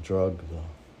drug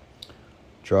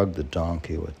the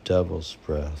donkey with devil's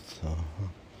breath,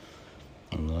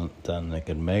 and then they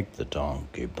can make the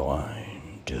donkey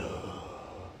blind.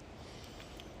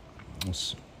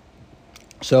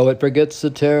 So it forgets the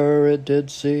terror it did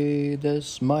see.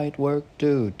 This might work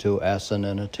due to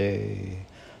asininity.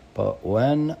 But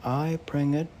when I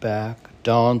bring it back,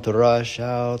 don't rush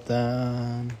out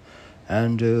then,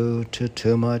 and due to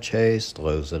too much haste,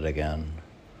 lose it again.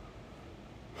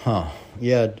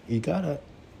 Yeah, you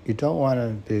don't want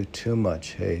to do too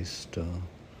much haste.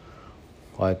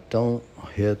 Don't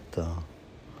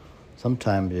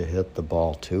sometimes you hit the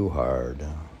ball too hard,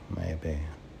 maybe.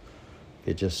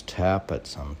 You just tap it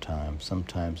sometimes.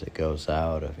 Sometimes it goes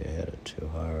out if you hit it too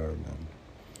hard. And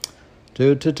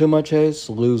due to too much haste,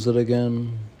 lose it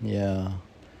again. Yeah.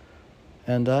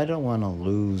 And I don't want to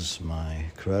lose my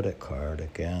credit card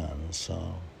again,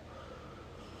 so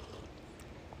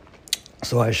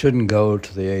I shouldn't go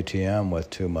to the ATM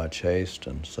with too much haste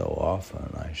and so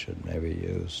often. I should maybe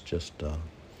use just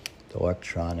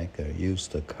electronic, or use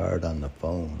the card on the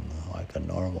phone like a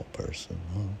normal person.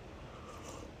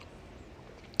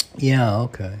 Yeah,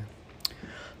 okay.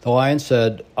 The lion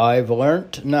said, I've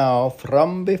learnt now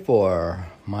from before,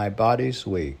 my body's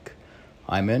weak.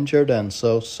 I'm injured and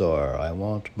so sore, I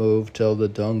won't move till the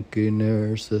donkey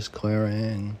nears this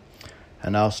clearing,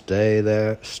 and I'll stay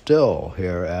there still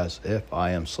here as if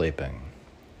I am sleeping.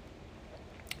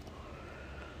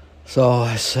 So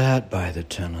I sat by the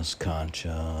tennis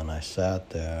concha, and I sat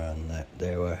there,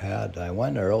 and I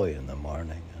went early in the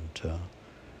morning, and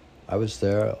I was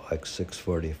there at like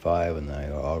 6:45, and they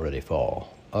were already full.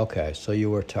 Okay, so you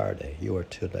were tardy. You were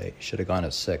too late. You should have gone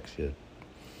at 6.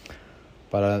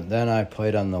 But then I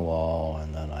played on the wall,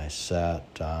 and then I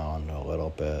sat down a little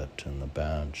bit on the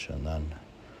bench, and then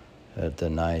the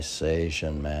nice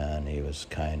Asian man, he was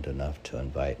kind enough to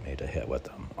invite me to hit with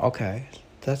him. Okay,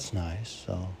 that's nice.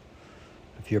 So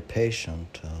if you're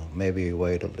patient, maybe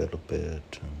wait a little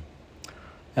bit,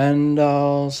 and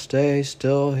I'll stay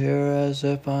still here as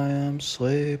if I am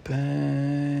sleeping.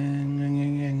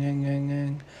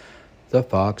 The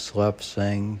fox left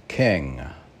saying, King,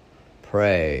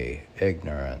 pray,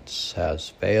 ignorance has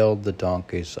failed the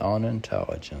donkey's own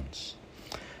intelligence.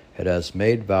 It has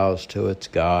made vows to its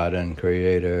God and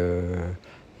Creator,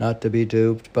 not to be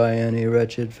duped by any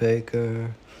wretched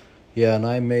faker. Yeah, and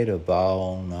I made a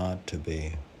vow not to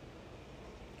be.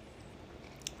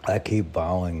 I keep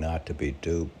vowing not to be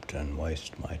duped and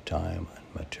waste my time on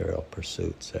material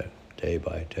pursuits day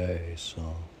by day.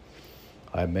 So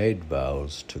I made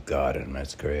vows to God and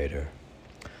its Creator,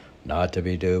 not to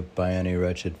be duped by any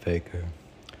wretched faker.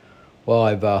 Well,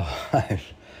 I vow I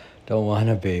don't want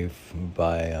to be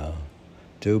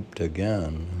duped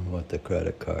again with the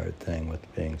credit card thing,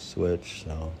 with being switched.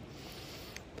 So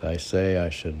I say I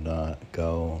should not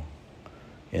go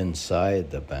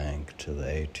inside the bank to the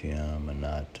ATM and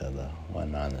not to the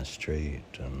one on the street.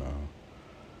 And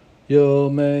you'll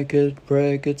make it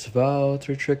break its vow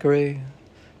through trickery.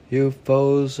 You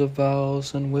foes of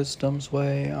vows and wisdom's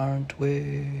way, aren't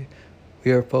we?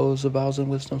 We are foes of vows and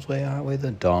wisdom's way, aren't we?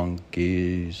 The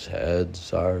donkey's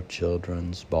head's our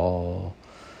children's ball.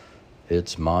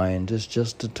 Its mind is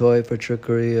just a toy for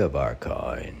trickery of our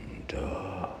kind.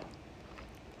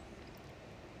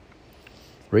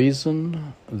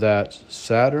 Reason that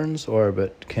Saturn's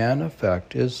orbit can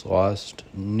affect is lost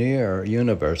near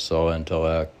universal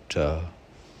intellect.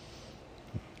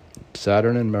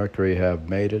 Saturn and Mercury have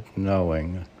made it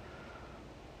knowing.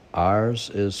 Ours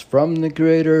is from the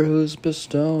Creator who's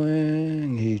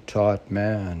bestowing. He taught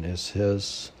man is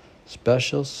his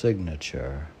special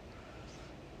signature.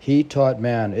 He taught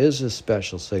man is his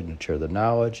special signature. The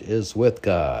knowledge is with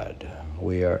God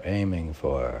we are aiming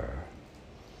for.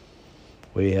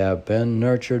 We have been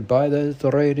nurtured by the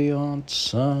radiant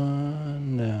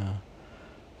sun.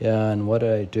 Yeah, and what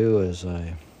I do is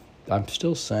I'm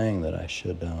still saying that I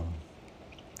should,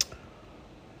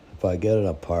 if I get an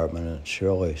apartment, it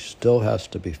surely still has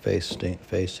to be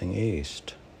facing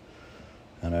east.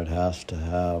 And it has to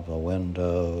have the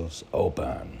windows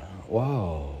open.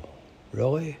 Wow,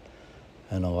 really?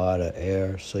 And a lot of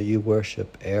air. So you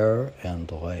worship air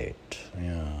and light.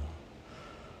 Yeah.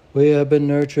 We have been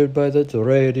nurtured by the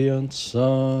radiant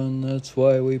sun, that's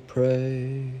why we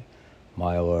pray,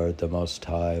 my Lord, the Most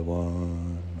High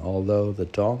One, although the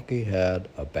donkey had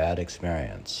a bad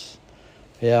experience.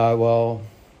 Yeah, well,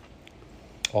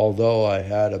 although I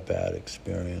had a bad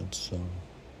experience,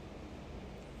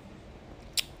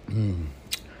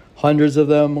 hundreds of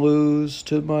them lose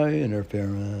to my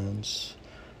interference.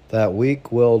 That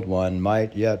weak-willed one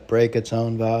might yet break its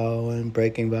own vow, and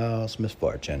breaking vows,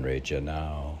 misfortune reach you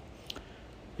now.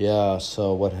 Yeah,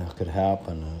 so what could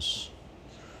happen is,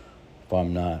 if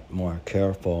I'm not more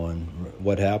careful, and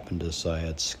what happened is I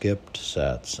had skipped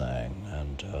satsang,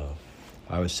 and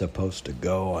I was supposed to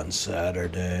go on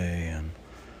Saturday, and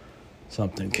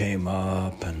something came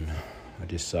up, and I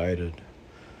decided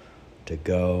to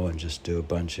go and just do a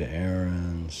bunch of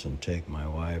errands and take my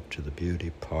wife to the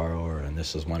beauty parlor, and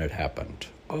this is when it happened.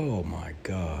 Oh my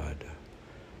God.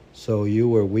 So you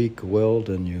were weak-willed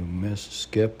and you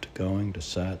skipped going to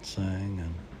satsang,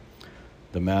 and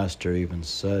the master even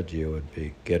said you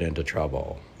would get into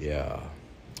trouble. Yeah.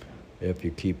 If you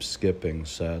keep skipping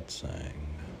satsang.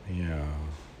 Yeah.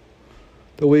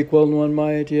 The weak-willed one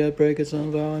might yet break its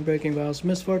own vow, and breaking vows,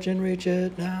 misfortune reach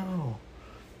it now.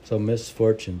 So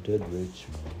misfortune did reach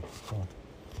me.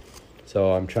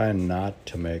 So I'm trying not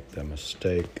to make the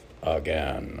mistake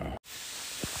again.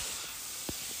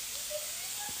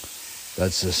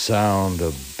 That's the sound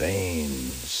of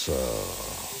Baines.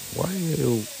 Why are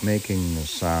you making the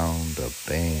sound of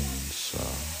Baines?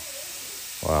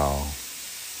 Wow.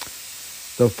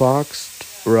 The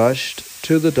fox rushed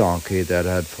to the donkey that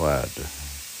had fled.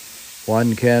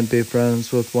 One can't be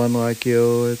friends with one like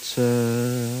you, it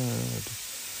said.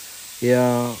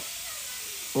 Yeah,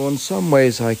 well, in some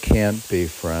ways I can't be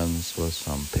friends with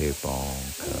some people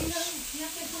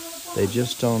because they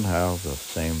just don't have the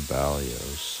same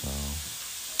values.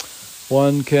 So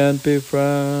one can't be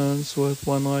friends with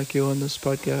one like you in this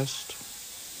podcast.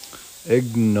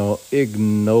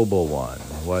 Ignoble one.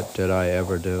 What did I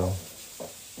ever do?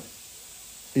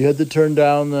 You had to turn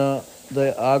down the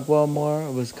agua more.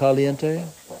 It was caliente.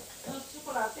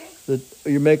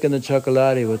 You're making the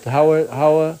chocolate with how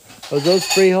are those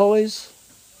frijoles?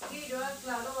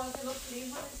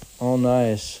 Oh,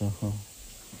 nice.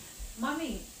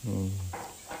 Mami,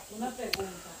 una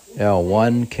pregunta. Yeah,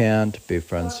 one can't be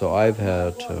friends. So I've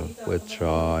had to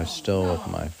withdraw. I'm still with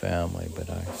my family, but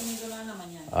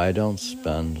I don't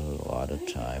spend a lot of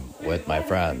time with my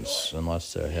friends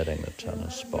unless they're hitting the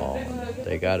tennis ball. And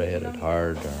they got to hit it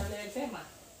hard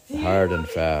and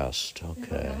fast.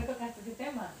 Okay.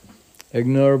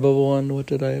 Ignorable one, what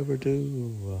did I ever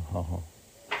do?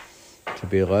 To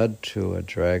be led to a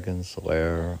dragon's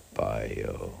lair by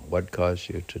you. What caused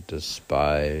you to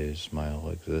despise my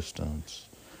whole existence?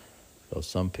 So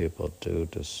some people do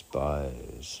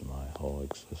despise my whole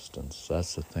existence.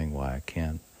 That's the thing why I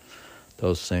can't.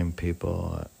 Those same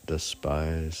people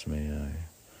despise me.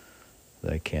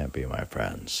 They can't be my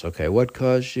friends. Okay, what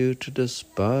caused you to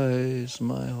despise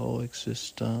my whole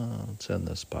existence in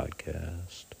this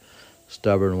podcast?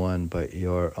 Stubborn one, but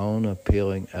your own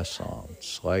appealing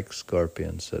essence, like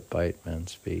scorpions that bite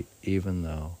men's feet, even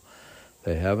though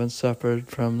they haven't suffered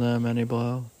from them any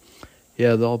blow.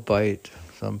 Yeah, they'll bite.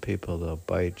 Some people, they'll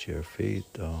bite your feet,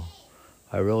 though.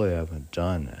 I really haven't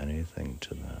done anything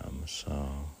to them, so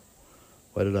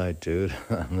what did I do to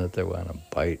them that they want to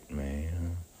bite me?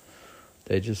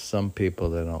 They just, some people,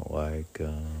 they don't like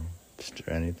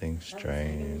anything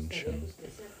strange, and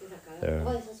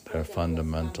they're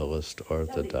fundamentalist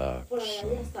orthodox.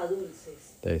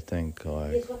 They think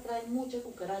like,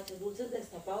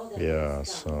 yeah,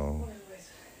 so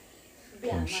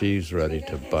and she's ready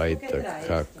to bite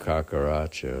the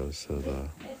cockroaches, or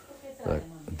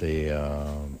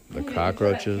the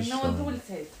cockroaches.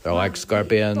 They're like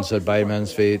scorpions that bite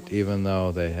men's feet, even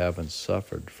though they haven't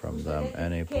suffered from them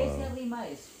any blow.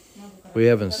 We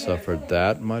haven't suffered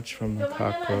that much from the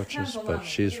cockroaches, but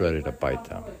she's ready to bite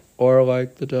them. Or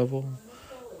like the devil,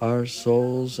 our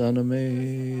soul's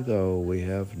enemy, though we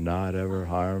have not ever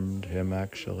harmed him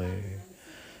actually.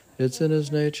 It's in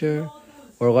his nature.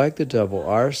 Or like the devil,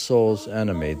 our soul's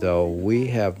enemy, though we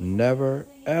have never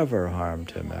ever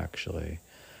harmed him actually.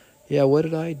 Yeah, what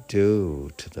did I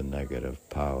do to the negative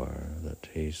power that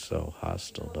he's so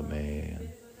hostile to me?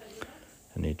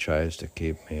 And he tries to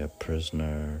keep me a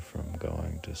prisoner from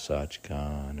going to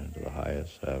Sachkan into the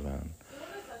highest heaven.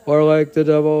 Or like the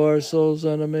devil, our soul's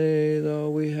enemy,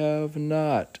 though we have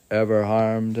not ever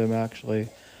harmed him actually.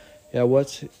 Yeah,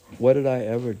 what did I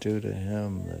ever do to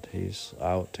him that he's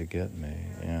out to get me?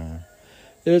 Yeah.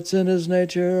 It's in his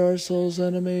nature, our soul's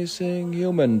enemy, seeing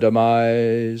human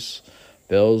demise,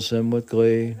 fills him with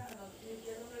glee.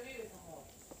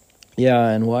 Yeah,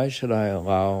 and why should I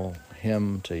allow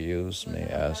him to use me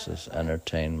as his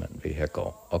entertainment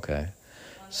vehicle? Okay.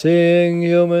 Seeing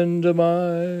human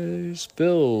demise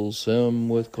fills him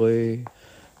with glee.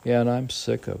 Yeah, and I'm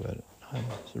sick of it. I'm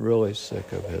really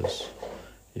sick of his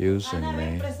using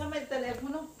me.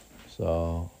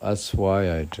 So that's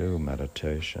why I do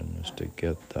meditation, is to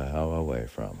get the hell away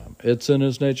from him. It's in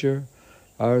his nature.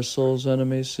 Our soul's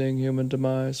enemy, seeing human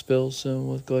demise, fills him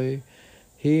with glee.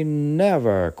 He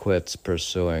never quits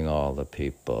pursuing all the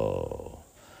people.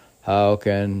 How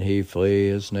can he flee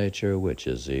his nature, which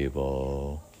is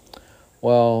evil?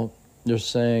 Well, you're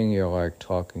saying you're like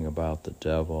talking about the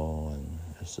devil, and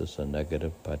is this a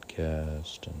negative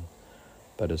podcast?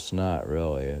 But it's not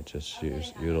really. It just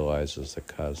utilizes the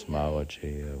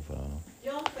cosmology of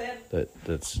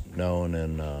that's known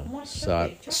in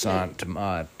sant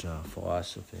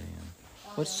philosophy.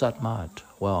 What's satmat?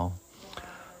 Well,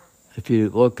 if you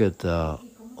look at the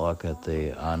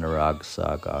anarag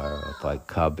sagar of like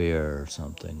Kabir or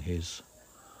something, he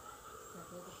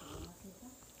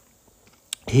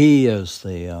is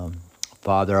the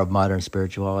father of modern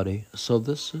spirituality. So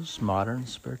this is modern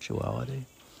spirituality.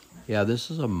 Yeah, this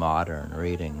is a modern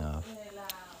reading of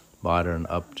modern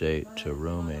update to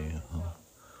Rumi.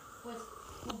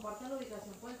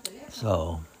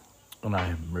 So, and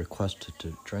I'm requested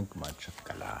to drink my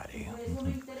chocolate.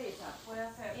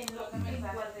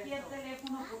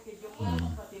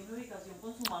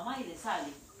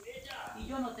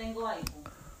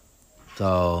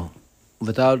 So,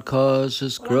 without cause,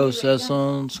 his gross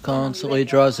essence constantly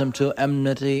draws him to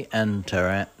enmity and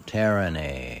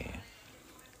tyranny.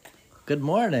 Good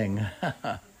morning.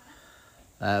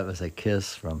 That was a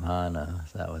kiss from Hannah.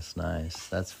 That was nice.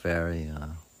 That's very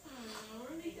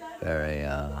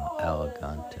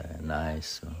elegant and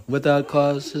nice. Without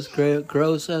cause, his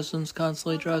gross essence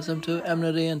constantly draws him to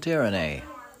enmity and tyranny.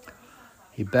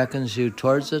 He beckons you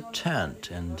towards a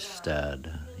tent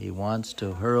instead. He wants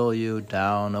to hurl you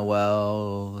down a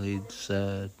well, he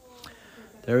said.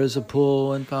 There is a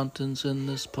pool and fountains in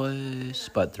this place,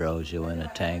 but throws you in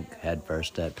a tank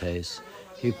headfirst at pace.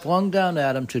 He flung down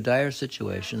Adam to dire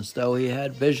situations, though he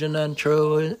had vision and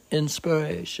true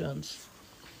inspirations.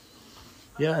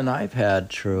 Yeah, and I've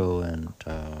had true and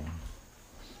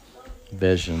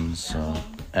visions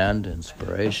and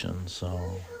inspirations,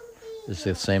 so is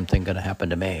the same thing going to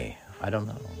happen to me? I don't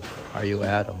know. Are you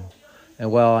Adam?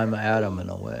 And well, I'm Adam in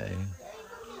a way.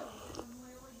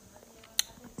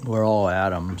 We're all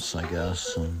Adams, I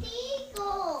guess.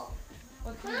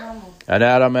 And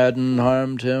Adam hadn't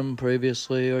harmed him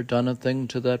previously or done a thing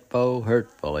to that foe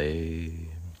hurtfully.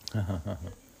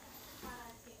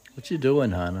 What you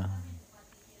doing, Hannah?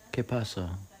 ¿Qué pasó?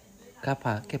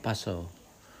 ¿Qué pasó?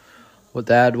 What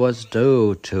that was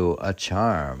due to a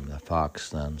charm, the fox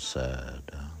then said.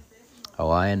 A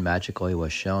lion magically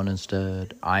was shown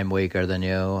instead. I'm weaker than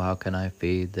you, how can I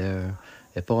feed there?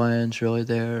 If a lion's really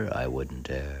there, I wouldn't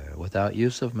dare. Without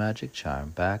use of magic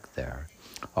charm back there,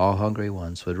 all hungry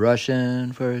ones would rush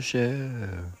in for a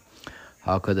share.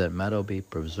 How could that meadow be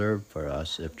preserved for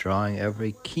us if drawing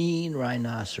every keen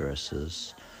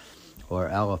rhinoceroses or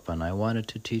elephant? I wanted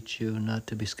to teach you not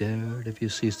to be scared if you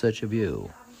see such a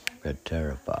view. It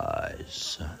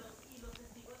terrifies.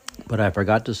 But I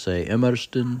forgot to say,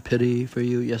 immersed in pity for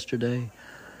you yesterday,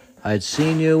 I'd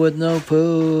seen you with no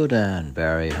food and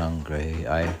very hungry.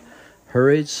 I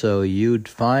hurried so you'd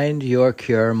find your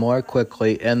cure more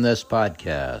quickly in this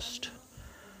podcast.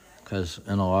 Because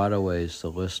in a lot of ways, the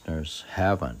listeners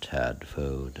haven't had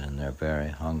food and they're very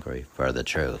hungry for the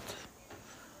truth.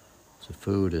 So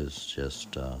food is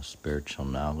just spiritual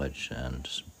knowledge and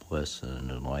bliss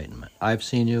and enlightenment. I've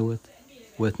seen you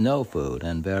with no food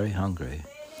and very hungry.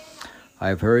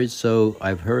 I've hurried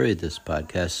this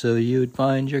podcast so you'd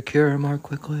find your cure more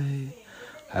quickly.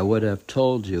 I would have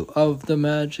told you of the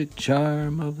magic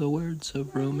charm of the words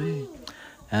of Rumi,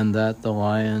 and that the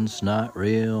lion's not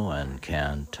real and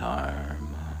can't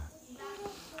harm.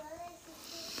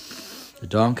 The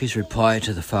donkey's reply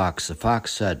to the fox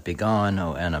said, Begone,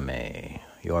 O enemy.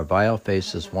 Your vile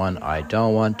face is one I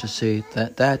don't want to see.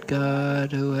 That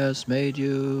God who has made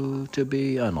you to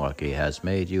be unlucky has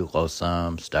made you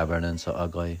loathsome, stubborn, and so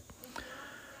ugly.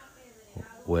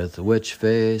 With which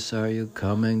face are you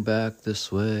coming back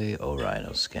this way? Oh,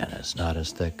 rhino skin is not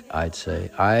as thick, I'd say.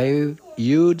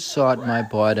 You'd sought my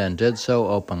blood and did so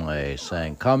openly,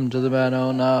 saying, Come to the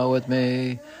meadow now with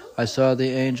me. I saw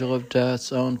the angel of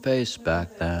death's own face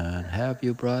back then. Have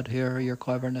you brought here your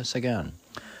cleverness again?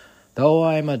 Though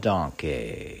I'm a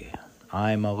donkey,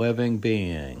 I'm a living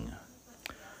being.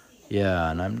 Yeah,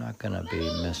 and I'm not going to be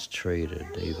mistreated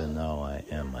even though I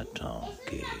am a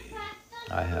donkey.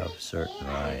 I have certain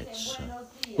rights.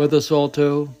 With a soul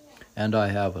too, and I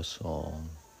have a soul.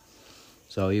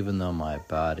 So even though my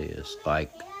body is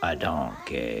like a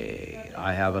donkey,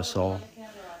 I have a soul.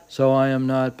 So I am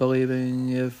not believing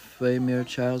if a mere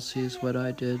child sees what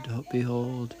I did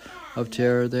behold. Of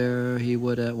terror there he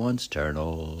would at once turn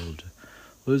old.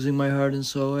 Losing my heart and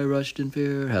soul, I rushed in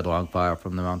fear, headlong fire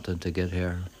from the mountain to get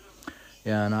here.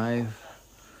 Yeah, and I've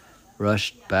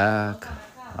rushed back.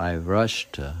 I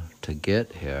rushed to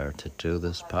get here to do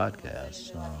this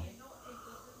podcast. So.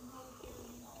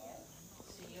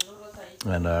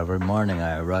 And every morning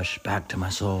I rush back to my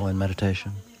soul in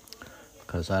meditation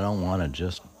because I don't want to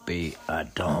just be a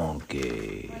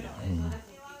donkey.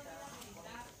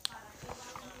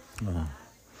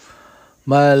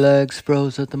 My legs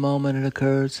froze at the moment it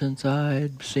occurred, since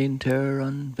I'd seen terror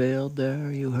unveiled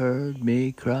there. You heard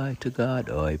me cry to God,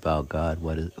 oh, about God,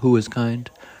 who is kind.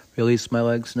 Release my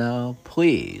legs now,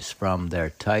 please, from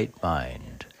their tight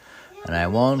bind. And I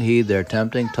won't heed their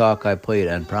tempting talk, I plead,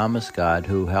 and promise God,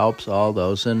 who helps all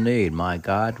those in need. My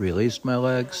God released my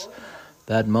legs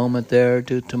that moment there,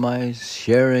 due to my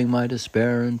sharing my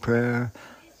despair in prayer.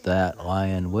 That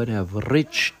lion would have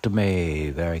reached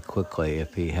me very quickly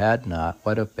if he had not.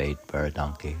 What a fate for a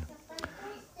donkey.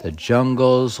 The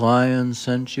jungle's lion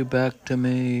sent you back to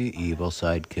me, evil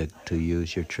sidekick, to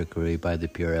use your trickery by the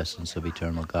pure essence of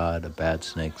eternal God. A bad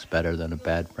snake's better than a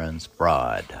bad friend's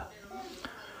fraud.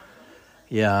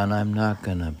 Yeah, and I'm not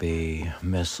going to be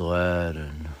misled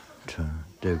and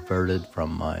diverted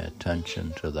from my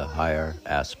attention to the higher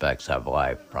aspects of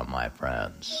life from my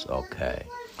friends. Okay.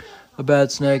 A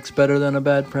bad snake's better than a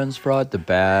bad friend's fraud. The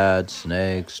bad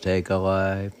snakes take a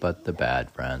life, but the bad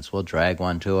friends will drag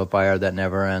one to a fire that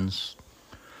never ends.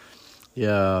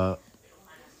 Yeah,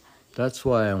 that's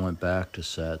why I went back to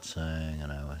satsang,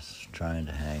 and I was trying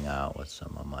to hang out with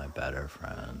some of my better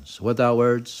friends. Without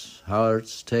words,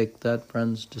 hearts take that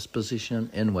friend's disposition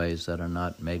in ways that are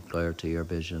not made clear to your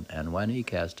vision, and when he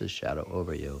casts his shadow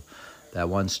over you, that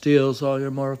one steals all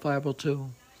your more fiber too.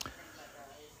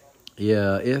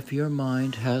 Yeah, if your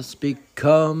mind has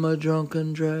become a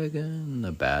drunken dragon,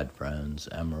 the bad friend's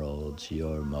emerald's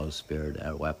your most feared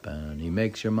weapon. He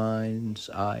makes your mind's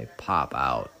eye pop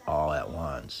out all at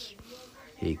once.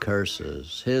 He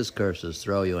curses. His curses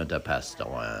throw you into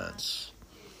pestilence.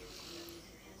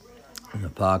 And the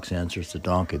fox answers the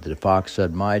donkey. The fox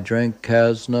said, my drink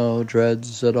has no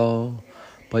dreads at all,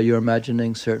 but your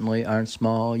imaginings certainly aren't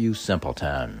small, you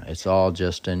simpleton. It's all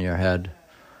just in your head.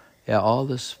 Yeah, all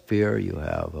this fear you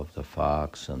have of the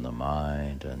fox and the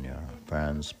mind and your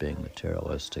friends being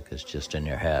materialistic is just in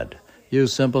your head. You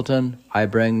simpleton, I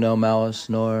bring no malice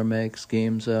nor make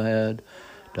schemes ahead.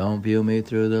 Don't view me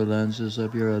through the lenses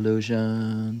of your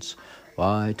illusions.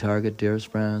 Why target dearest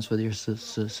friends with your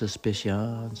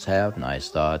suspicions? Have nice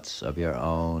thoughts of your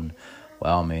own,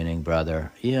 well-meaning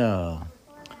brother. Yeah,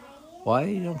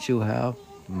 why don't you have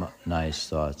nice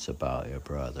thoughts about your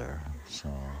brother? So,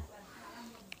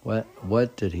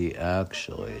 what did he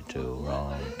actually do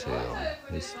wrong to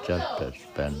you? He's just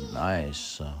been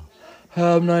nice.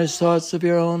 Have nice thoughts of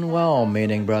your own,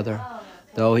 well-meaning brother,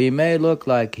 though he may look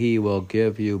like he will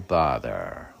give you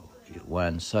bother.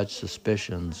 When such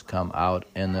suspicions come out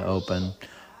in the open,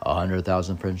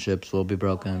 100,000 friendships will be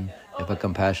broken. If a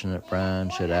compassionate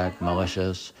friend should act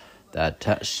malicious, that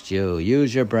tests you.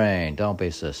 Use your brain. Don't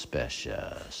be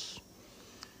suspicious.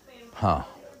 Huh.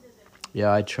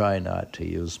 Yeah, I try not to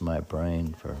use my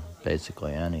brain for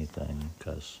basically anything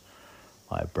because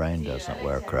my brain doesn't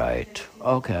work right.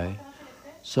 Okay.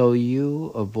 So you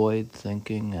avoid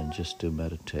thinking and just do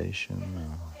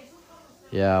meditation?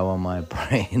 Yeah, well, my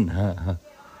brain,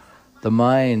 the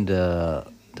mind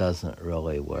doesn't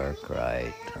really work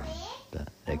right.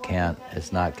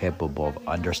 It's not capable of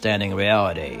understanding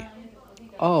reality.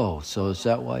 Oh, so is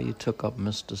that why you took up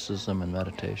mysticism and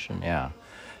meditation? Yeah.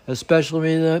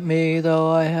 Especially me, though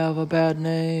I have a bad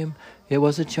name. It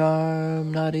was a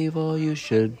charm, not evil, you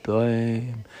should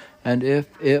blame. And if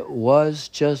it was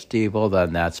just evil,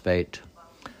 then that's fate.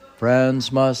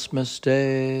 Friends must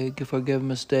forgive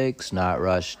mistakes, not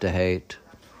rush to hate.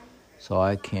 So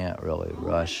I can't really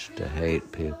rush to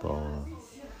hate people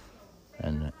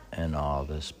and all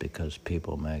this because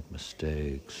people make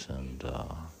mistakes and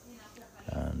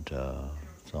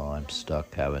so I'm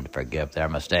stuck having to forgive their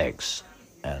mistakes.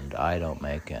 And I don't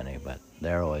make any, but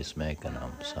they're always making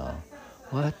them, so...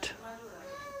 What?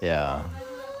 Yeah.